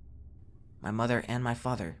 My mother and my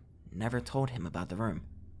father never told him about the room.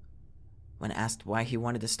 When asked why he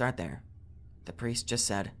wanted to start there, the priest just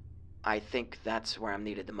said, "I think that's where I'm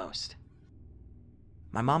needed the most."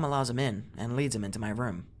 My mom allows him in and leads him into my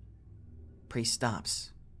room. Priest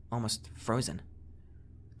stops, almost frozen.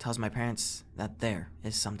 Tells my parents that there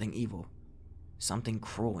is something evil, something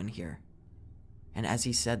cruel in here. And as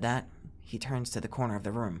he said that, he turns to the corner of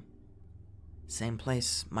the room. Same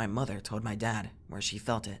place my mother told my dad where she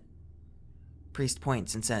felt it. Priest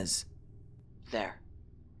points and says, "There.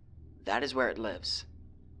 That is where it lives.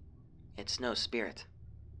 It's no spirit.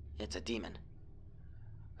 It's a demon.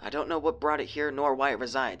 I don't know what brought it here nor why it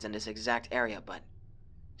resides in this exact area, but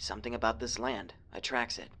something about this land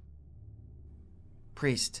attracts it."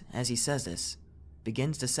 Priest, as he says this,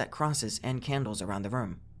 begins to set crosses and candles around the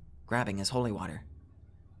room, grabbing his holy water.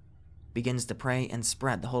 Begins to pray and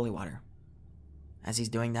spread the holy water. As he's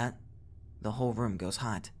doing that, the whole room goes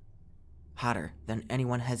hot. Hotter than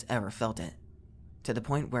anyone has ever felt it, to the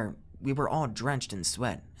point where we were all drenched in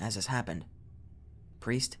sweat as this happened.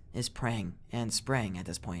 Priest is praying and spraying at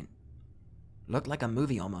this point. Looked like a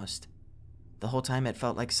movie almost. The whole time it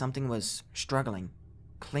felt like something was struggling,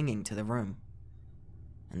 clinging to the room.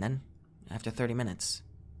 And then, after 30 minutes,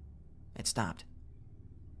 it stopped.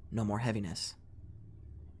 No more heaviness.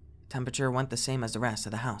 Temperature went the same as the rest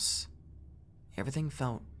of the house. Everything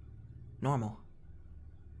felt normal.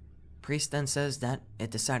 Priest then says that it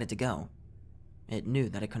decided to go. It knew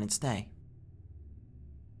that it couldn't stay.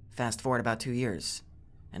 Fast forward about 2 years,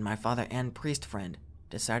 and my father and priest friend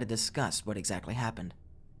decided to discuss what exactly happened.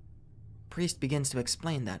 Priest begins to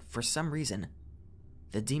explain that, for some reason,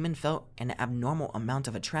 the demon felt an abnormal amount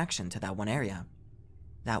of attraction to that one area,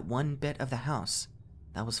 that one bit of the house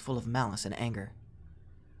that was full of malice and anger.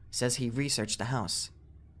 Says he researched the house,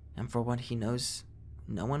 and for what he knows,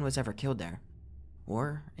 no one was ever killed there,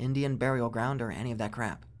 or Indian burial ground or any of that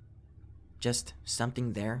crap. Just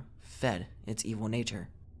something there fed its evil nature.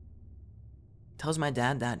 Tells my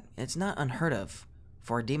dad that it's not unheard of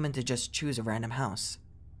for a demon to just choose a random house,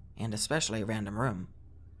 and especially a random room.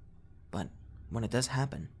 But when it does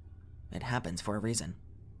happen, it happens for a reason.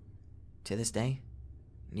 To this day,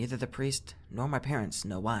 neither the priest nor my parents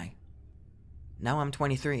know why. Now I'm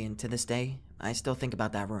 23, and to this day, I still think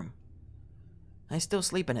about that room. I still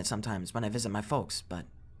sleep in it sometimes when I visit my folks, but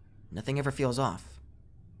nothing ever feels off.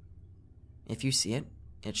 If you see it,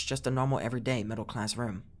 it's just a normal everyday middle-class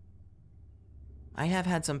room. I have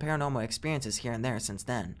had some paranormal experiences here and there since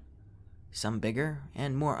then, some bigger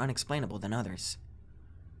and more unexplainable than others.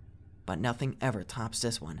 But nothing ever tops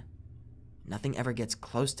this one. Nothing ever gets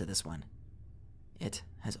close to this one. It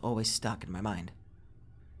has always stuck in my mind.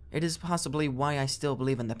 It is possibly why I still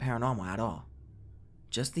believe in the paranormal at all.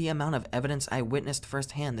 Just the amount of evidence I witnessed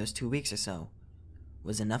firsthand those 2 weeks or so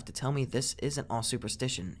was enough to tell me this isn't all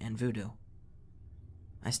superstition and voodoo.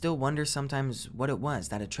 I still wonder sometimes what it was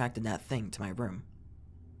that attracted that thing to my room.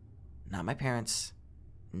 Not my parents,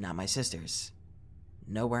 not my sisters,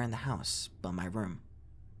 nowhere in the house but my room.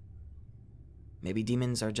 Maybe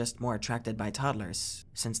demons are just more attracted by toddlers,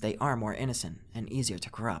 since they are more innocent and easier to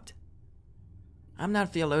corrupt. I'm not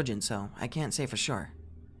a theologian, so I can't say for sure.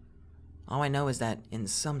 All I know is that in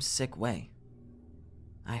some sick way,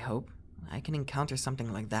 I hope I can encounter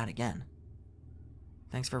something like that again.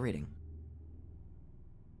 Thanks for reading.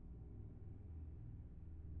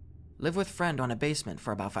 Live with friend on a basement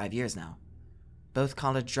for about 5 years now. Both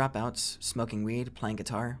college dropouts, smoking weed, playing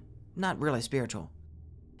guitar, not really spiritual.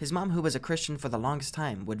 His mom, who was a Christian for the longest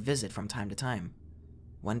time, would visit from time to time.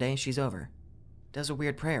 One day, she's over. Does a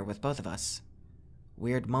weird prayer with both of us.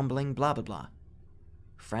 Weird mumbling blah blah blah.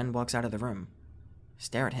 Friend walks out of the room.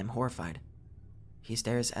 Stare at him horrified. He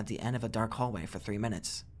stares at the end of a dark hallway for 3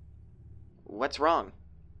 minutes. What's wrong?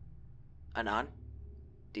 Anon,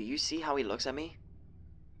 do you see how he looks at me?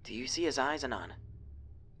 Do you see his eyes, Anon?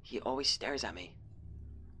 He always stares at me.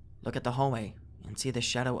 Look at the hallway and see the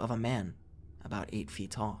shadow of a man about 8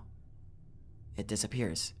 feet tall. It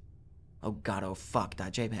disappears. Oh god, oh fuck,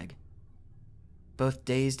 .jpg. Both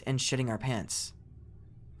dazed and shitting our pants.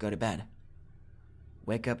 Go to bed.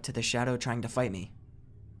 Wake up to the shadow trying to fight me.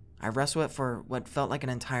 I wrestle it for what felt like an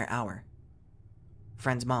entire hour.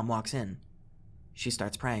 Friend's mom walks in. She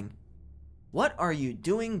starts praying. What are you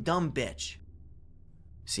doing, dumb bitch?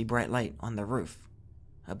 See bright light on the roof.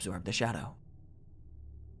 Absorb the shadow.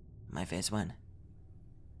 My face went.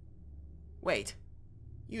 Wait,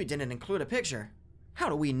 you didn't include a picture. How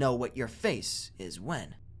do we know what your face is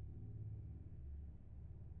when?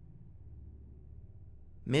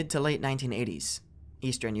 Mid to late 1980s,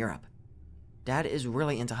 Eastern Europe. Dad is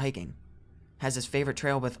really into hiking. Has his favorite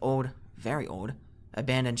trail with old, very old,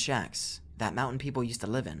 abandoned shacks that mountain people used to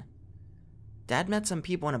live in. Dad met some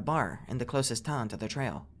people in a bar in the closest town to the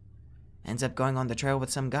trail. Ends up going on the trail with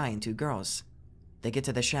some guy and 2 girls. They get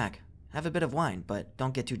to the shack, have a bit of wine, but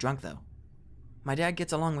don't get too drunk though. My dad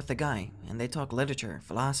gets along with the guy, and they talk literature,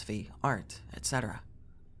 philosophy, art, etc.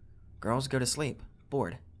 Girls go to sleep,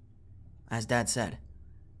 bored. As Dad said,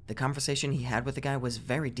 the conversation he had with the guy was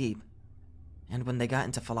very deep, and when they got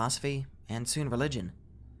into philosophy, and soon religion,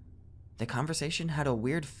 the conversation had a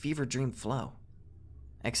weird fever dream flow.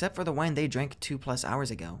 Except for the wine they drank 2+ hours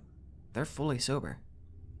ago, they're fully sober.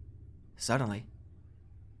 Suddenly,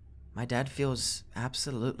 my dad feels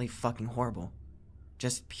absolutely fucking horrible.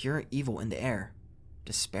 Just pure evil in the air,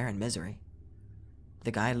 despair and misery. The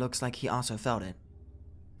guy looks like he also felt it.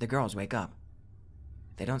 The girls wake up.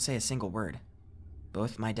 They don't say a single word.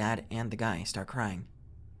 Both my dad and the guy start crying.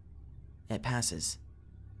 It passes.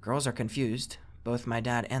 Girls are confused. Both my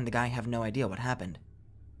dad and the guy have no idea what happened.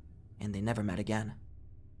 And they never met again.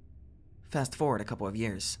 Fast forward a couple of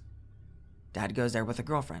years. Dad goes there with a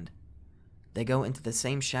girlfriend. They go into the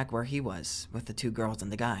same shack where he was, with the 2 girls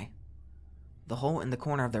and the guy. The hole in the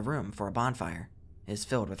corner of the room for a bonfire is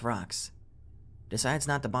filled with rocks. Decides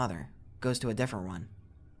not to bother, goes to a different one.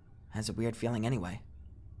 Has a weird feeling anyway.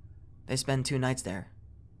 They spend 2 nights there.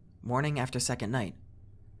 Morning after second night,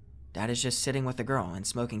 Dad is just sitting with the girl and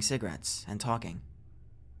smoking cigarettes and talking.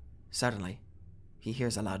 Suddenly, he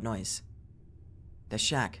hears a loud noise. The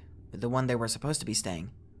shack, the one they were supposed to be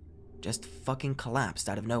staying, just fucking collapsed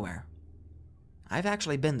out of nowhere. I've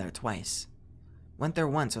actually been there twice. Went there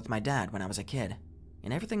once with my dad when I was a kid,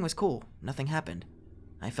 and everything was cool, nothing happened.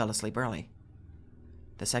 I fell asleep early.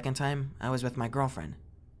 The second time, I was with my girlfriend,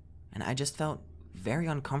 and I just felt very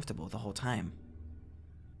uncomfortable the whole time.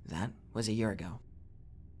 That was a year ago.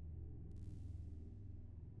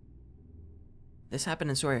 This happened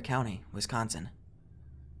in Sawyer County, Wisconsin.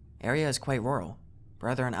 Area is quite rural.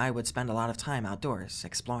 Brother and I would spend a lot of time outdoors,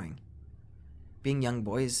 exploring. Being young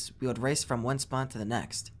boys, we would race from one spot to the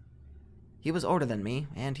next. He was older than me,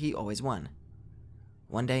 and he always won.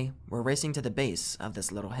 One day, we're racing to the base of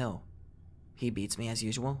this little hill. He beats me as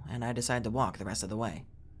usual, and I decide to walk the rest of the way.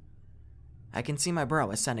 I can see my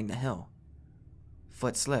bro ascending the hill.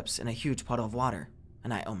 Foot slips in a huge puddle of water,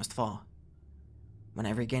 and I almost fall. When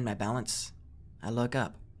I regain my balance, I look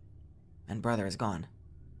up, and brother is gone.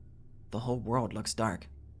 The whole world looks dark,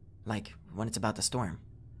 like when it's about to storm.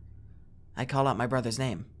 I call out my brother's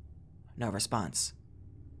name. No response.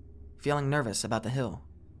 Feeling nervous about the hill,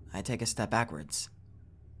 I take a step backwards.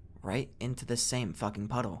 Right into the same fucking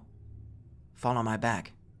puddle. Fall on my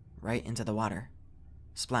back, right into the water.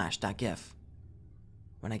 Splash.gif.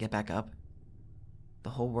 When I get back up,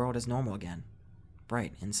 the whole world is normal again,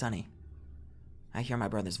 bright and sunny. I hear my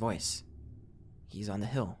brother's voice. He's on the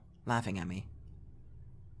hill, laughing at me.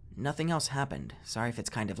 Nothing else happened, sorry if it's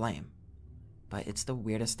kind of lame, but it's the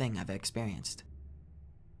weirdest thing I've experienced.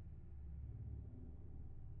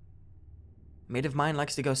 Mate of mine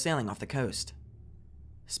likes to go sailing off the coast,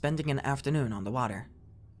 spending an afternoon on the water.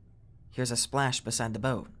 Hears a splash beside the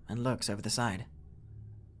boat and looks over the side.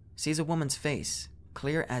 Sees a woman's face,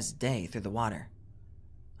 clear as day through the water.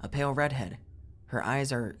 A pale redhead. Her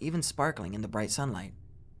eyes are even sparkling in the bright sunlight.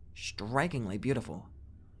 Strikingly beautiful.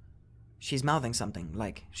 She's mouthing something,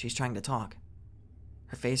 like she's trying to talk.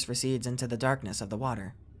 Her face recedes into the darkness of the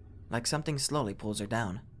water, like something slowly pulls her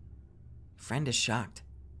down. Friend is shocked,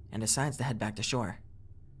 and decides to head back to shore.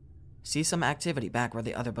 Sees some activity back where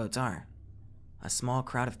the other boats are. A small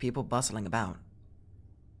crowd of people bustling about.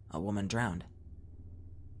 A woman drowned.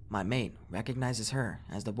 My mate recognizes her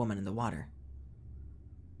as the woman in the water.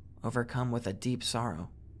 Overcome with a deep sorrow,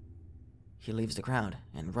 he leaves the crowd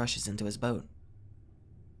and rushes into his boat.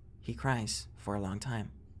 He cries for a long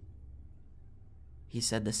time. He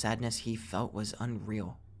said the sadness he felt was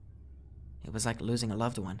unreal. It was like losing a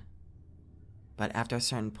loved one. But after a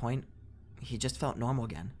certain point, he just felt normal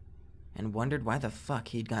again, and wondered why the fuck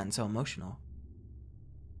he'd gotten so emotional.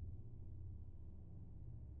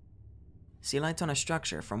 See lights on a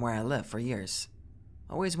structure from where I live for years.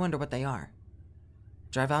 Always wonder what they are.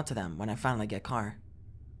 Drive out to them when I finally get car.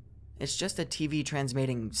 It's just a TV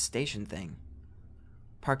transmitting station thing.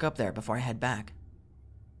 Park up there before I head back.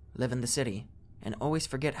 Live in the city, and always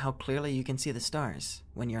forget how clearly you can see the stars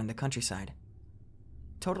when you're in the countryside.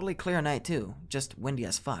 Totally clear night too, just windy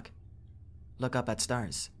as fuck. Look up at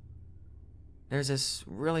stars. There's this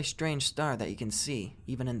really strange star that you can see,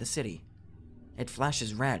 even in the city. It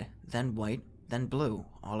flashes red, then white, then blue,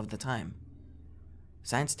 all of the time.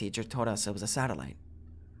 Science teacher told us it was a satellite.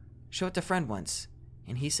 Showed it to a friend once,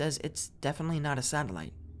 and he says it's definitely not a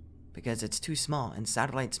satellite, because it's too small and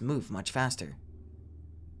satellites move much faster.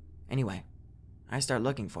 Anyway, I start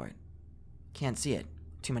looking for it. Can't see it,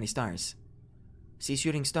 too many stars. See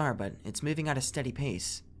shooting star, but it's moving at a steady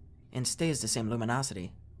pace, and stays the same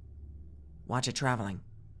luminosity. Watch it traveling.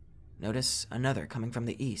 Notice another coming from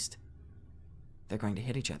the east. They're going to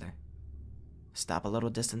hit each other. Stop a little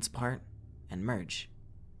distance apart, and merge.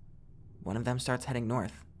 One of them starts heading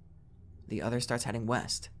north. The other starts heading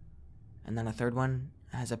west. And then a third one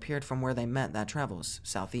has appeared from where they met that travels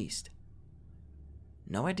southeast.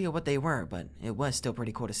 No idea what they were, but it was still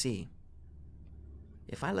pretty cool to see.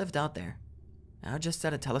 If I lived out there, I would just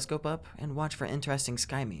set a telescope up and watch for interesting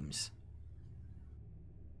sky memes.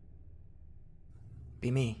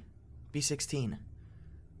 Be me. Be 16.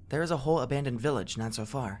 There is a whole abandoned village not so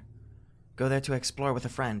far. Go there to explore with a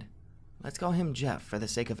friend. Let's call him Jeff for the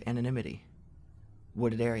sake of anonymity.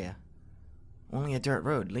 Wooded area. Only a dirt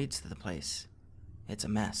road leads to the place. It's a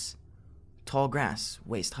mess. Tall grass,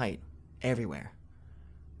 waist height, everywhere.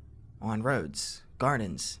 On roads,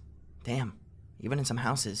 gardens, damn, even in some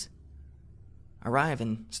houses. Arrive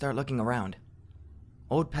and start looking around.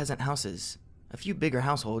 Old peasant houses, a few bigger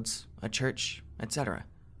households, a church, etc.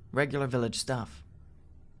 Regular village stuff.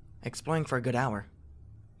 Exploring for a good hour.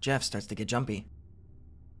 Jeff starts to get jumpy.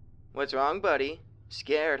 What's wrong, buddy?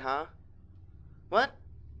 Scared, huh? What?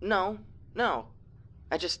 No.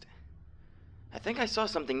 I think I saw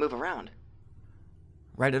something move around.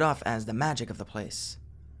 Write it off as the magic of the place.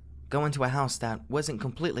 Go into a house that wasn't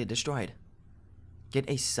completely destroyed. Get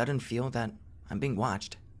a sudden feel that I'm being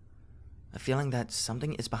watched. A feeling that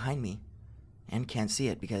something is behind me, and can't see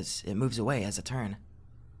it because it moves away as I turn.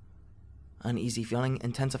 Uneasy feeling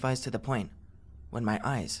intensifies to the point when my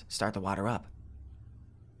eyes start to water up.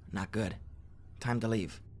 Not good. Time to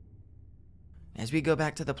leave. As we go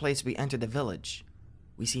back to the place we entered the village,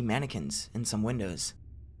 we see mannequins in some windows.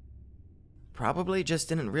 Probably just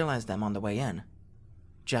didn't realize them on the way in.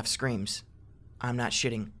 Jeff screams. I'm not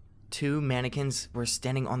shitting. 2 mannequins were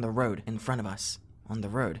standing on the road in front of us. On the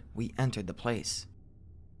road, we entered the place.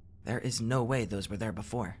 There is no way those were there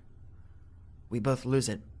before. We both lose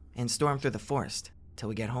it and storm through the forest till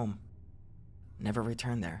we get home. Never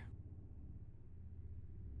return there.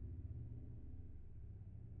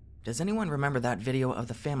 Does anyone remember that video of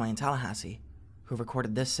the family in Tallahassee who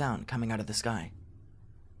recorded this sound coming out of the sky?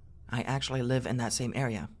 I actually live in that same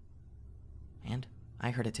area, and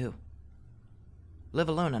I heard it too. Live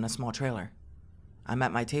alone in a small trailer. I'm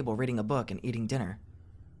at my table reading a book and eating dinner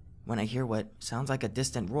when I hear what sounds like a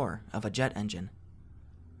distant roar of a jet engine.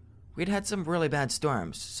 We'd had some really bad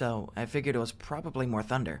storms, so I figured it was probably more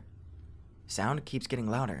thunder. Sound keeps getting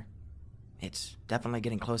louder. It's definitely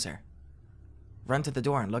getting closer. Run to the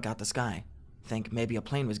door and look out the sky. Think maybe a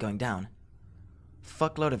plane was going down.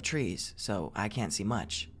 Fuckload of trees, so I can't see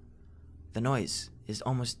much. The noise is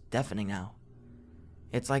almost deafening now.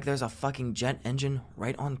 It's like there's a fucking jet engine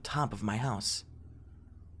right on top of my house.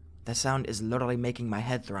 The sound is literally making my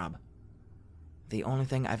head throb. The only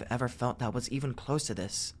thing I've ever felt that was even close to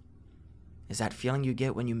this is that feeling you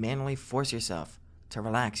get when you manually force yourself to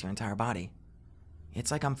relax your entire body.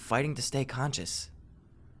 It's like I'm fighting to stay conscious.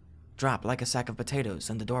 Drop like a sack of potatoes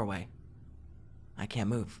in the doorway. I can't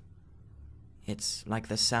move. It's like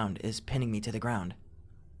the sound is pinning me to the ground.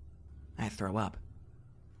 I throw up.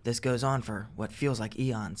 This goes on for what feels like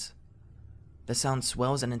eons. The sound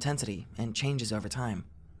swells in intensity and changes over time.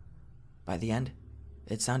 By the end,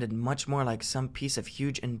 it sounded much more like some piece of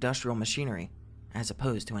huge industrial machinery as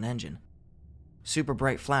opposed to an engine. Super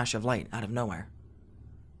bright flash of light out of nowhere.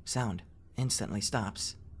 Sound instantly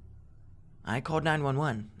stops. I called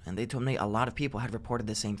 911 and they told me a lot of people had reported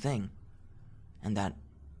the same thing and that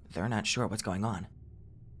they're not sure what's going on.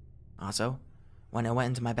 Also, when I went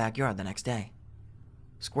into my backyard the next day,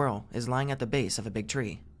 squirrel is lying at the base of a big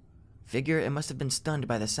tree. Figure it must have been stunned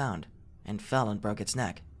by the sound and fell and broke its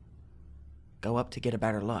neck. Go up to get a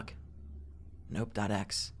better look.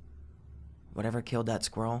 Nope.x. Whatever killed that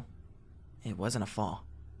squirrel, it wasn't a fall.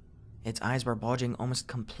 Its eyes were bulging almost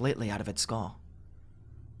completely out of its skull.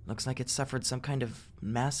 Looks like it suffered some kind of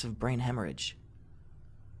massive brain hemorrhage.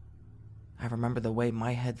 I remember the way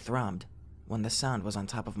my head throbbed when the sound was on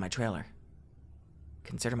top of my trailer.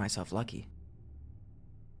 Consider myself lucky.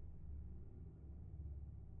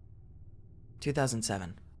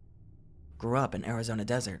 2007. Grew up in Arizona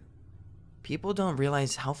desert. People don't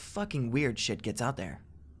realize how fucking weird shit gets out there.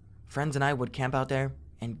 Friends and I would camp out there,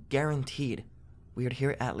 and guaranteed we would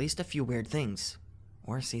hear at least a few weird things,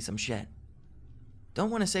 or see some shit. Don't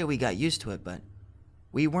want to say we got used to it, but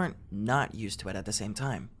we weren't not used to it at the same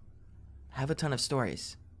time. Have a ton of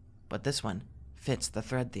stories, but this one fits the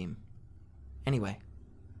thread theme. Anyway,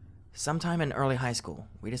 sometime in early high school,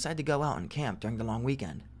 we decided to go out and camp during the long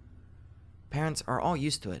weekend. Parents are all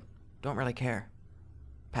used to it, don't really care.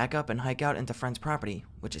 Pack up and hike out into friends' property,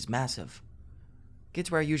 which is massive. Get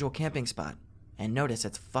to our usual camping spot, and notice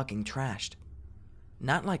it's fucking trashed.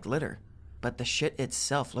 Not like litter, but the shit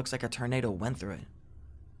itself looks like a tornado went through it.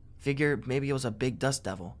 Figure maybe it was a big dust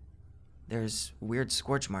devil. There's weird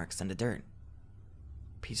scorch marks in the dirt.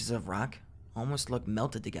 Pieces of rock almost look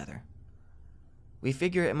melted together. We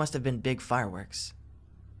figure it must have been big fireworks.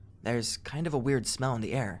 There's kind of a weird smell in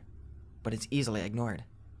the air, but it's easily ignored.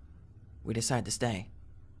 We decide to stay.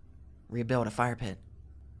 Rebuild a fire pit.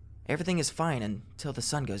 Everything is fine until the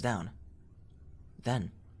sun goes down.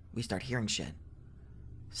 Then, we start hearing shit.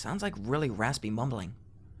 Sounds like really raspy mumbling.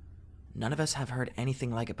 None of us have heard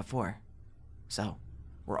anything like it before. So,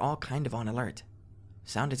 we're all kind of on alert.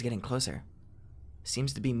 Sound is getting closer.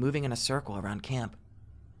 Seems to be moving in a circle around camp.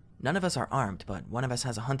 None of us are armed, but one of us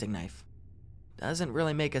has a hunting knife. Doesn't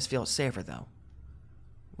really make us feel safer, though.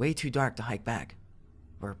 Way too dark to hike back.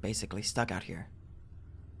 We're basically stuck out here.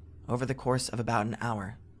 Over the course of about an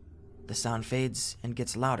hour, the sound fades and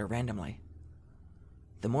gets louder randomly.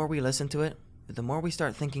 The more we listen to it, the more we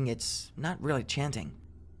start thinking it's not really chanting.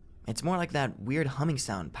 It's more like that weird humming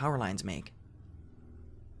sound power lines make.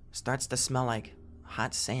 Starts to smell like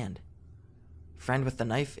hot sand. Friend with the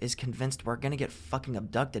knife is convinced we're gonna get fucking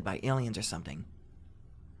abducted by aliens or something.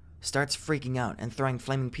 Starts freaking out and throwing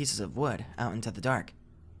flaming pieces of wood out into the dark.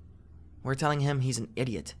 We're telling him he's an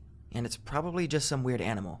idiot, and it's probably just some weird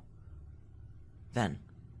animal. Then,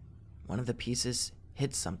 one of the pieces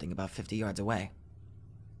hits something about 50 yards away.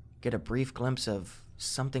 Get a brief glimpse of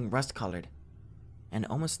something rust-colored, and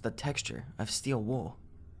almost the texture of steel wool.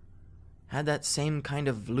 Had that same kind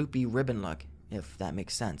of loopy ribbon look, if that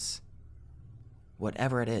makes sense.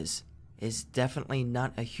 Whatever it is definitely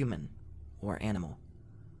not a human or animal.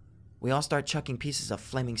 We all start chucking pieces of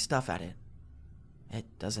flaming stuff at it. It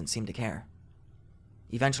doesn't seem to care.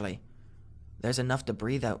 Eventually, there's enough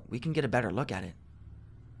debris that we can get a better look at it.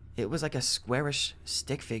 It was like a squarish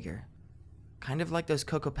stick figure. Kind of like those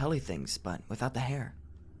Cocopelli things, but without the hair.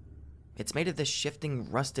 It's made of this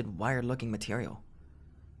shifting, rusted, wire-looking material.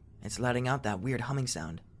 It's letting out that weird humming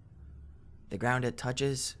sound. The ground it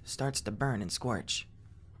touches starts to burn and scorch.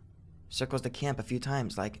 Circles the camp a few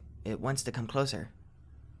times like it wants to come closer,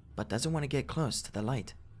 but doesn't want to get close to the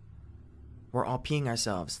light. We're all peeing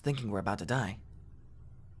ourselves, thinking we're about to die.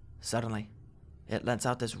 Suddenly, it lets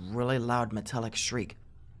out this really loud metallic shriek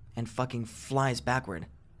and fucking flies backward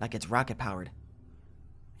like it's rocket-powered.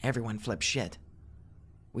 Everyone flips shit.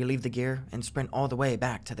 We leave the gear and sprint all the way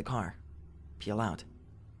back to the car. Peel out.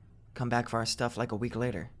 Come back for our stuff like a week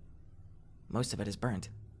later. Most of it is burnt.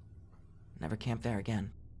 Never camp there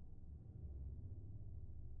again.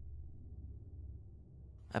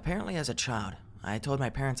 Apparently as a child, I told my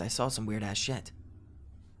parents I saw some weird-ass shit.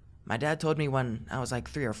 My dad told me when I was like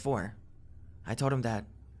 3 or 4. I told him that,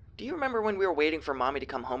 "Do you remember when we were waiting for Mommy to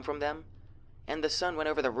come home from them? And the sun went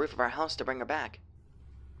over the roof of our house to bring her back?"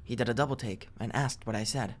 He did a double take and asked what I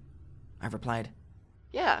said. I replied,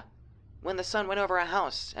 "Yeah, when the sun went over our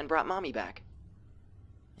house and brought Mommy back."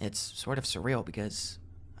 It's sort of surreal because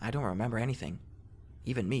I don't remember anything,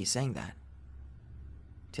 even me saying that.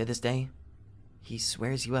 To this day, he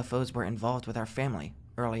swears UFOs were involved with our family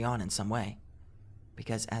early on in some way,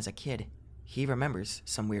 because as a kid, he remembers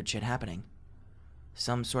some weird shit happening.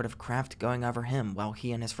 Some sort of craft going over him while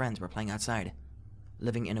he and his friends were playing outside,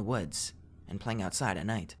 living in the woods and playing outside at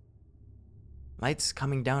night. Lights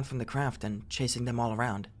coming down from the craft and chasing them all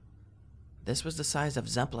around. This was the size of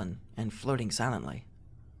Zeppelin and floating silently.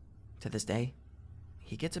 To this day,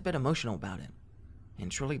 he gets a bit emotional about it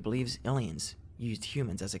and truly believes aliens used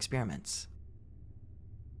humans as experiments.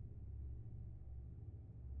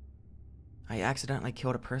 I accidentally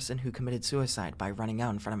killed a person who committed suicide by running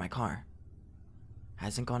out in front of my car.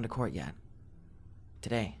 Hasn't gone to court yet.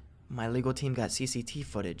 Today, my legal team got CCTV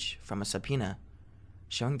footage from a subpoena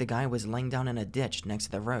showing the guy was laying down in a ditch next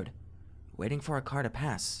to the road, waiting for a car to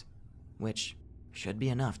pass, which should be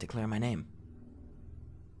enough to clear my name.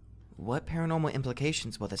 What paranormal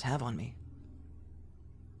implications will this have on me?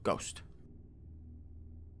 Ghost.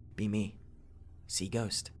 Be me. See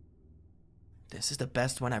ghost. This is the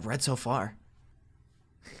best one I've read so far.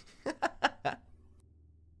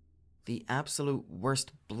 The absolute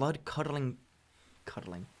worst blood-cuddling...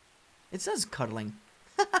 It says cuddling.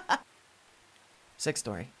 Sixth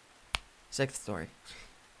story.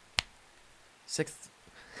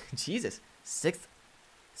 Jesus. Sixth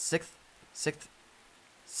story.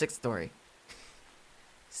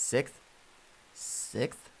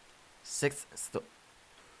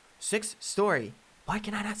 Sixth story. Why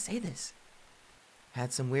can I not say this?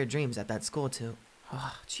 Had some weird dreams at that school too.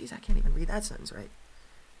 Oh, jeez, I can't even read that sentence right.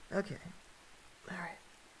 Okay. Alright.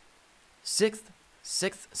 Sixth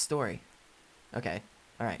story. Okay.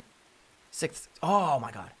 Alright. Oh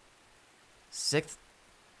my god. Sixth.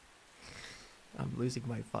 I'm losing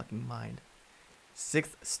my fucking mind.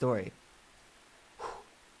 Sixth story.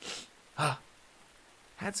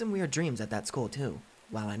 Had some weird dreams at that school too,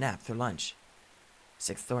 while I napped through lunch.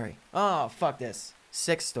 Sixth story. Oh, fuck this.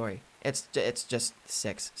 Sixth story. It's just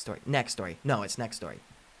sixth story. Next story. No, it's next story.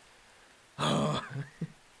 Oh.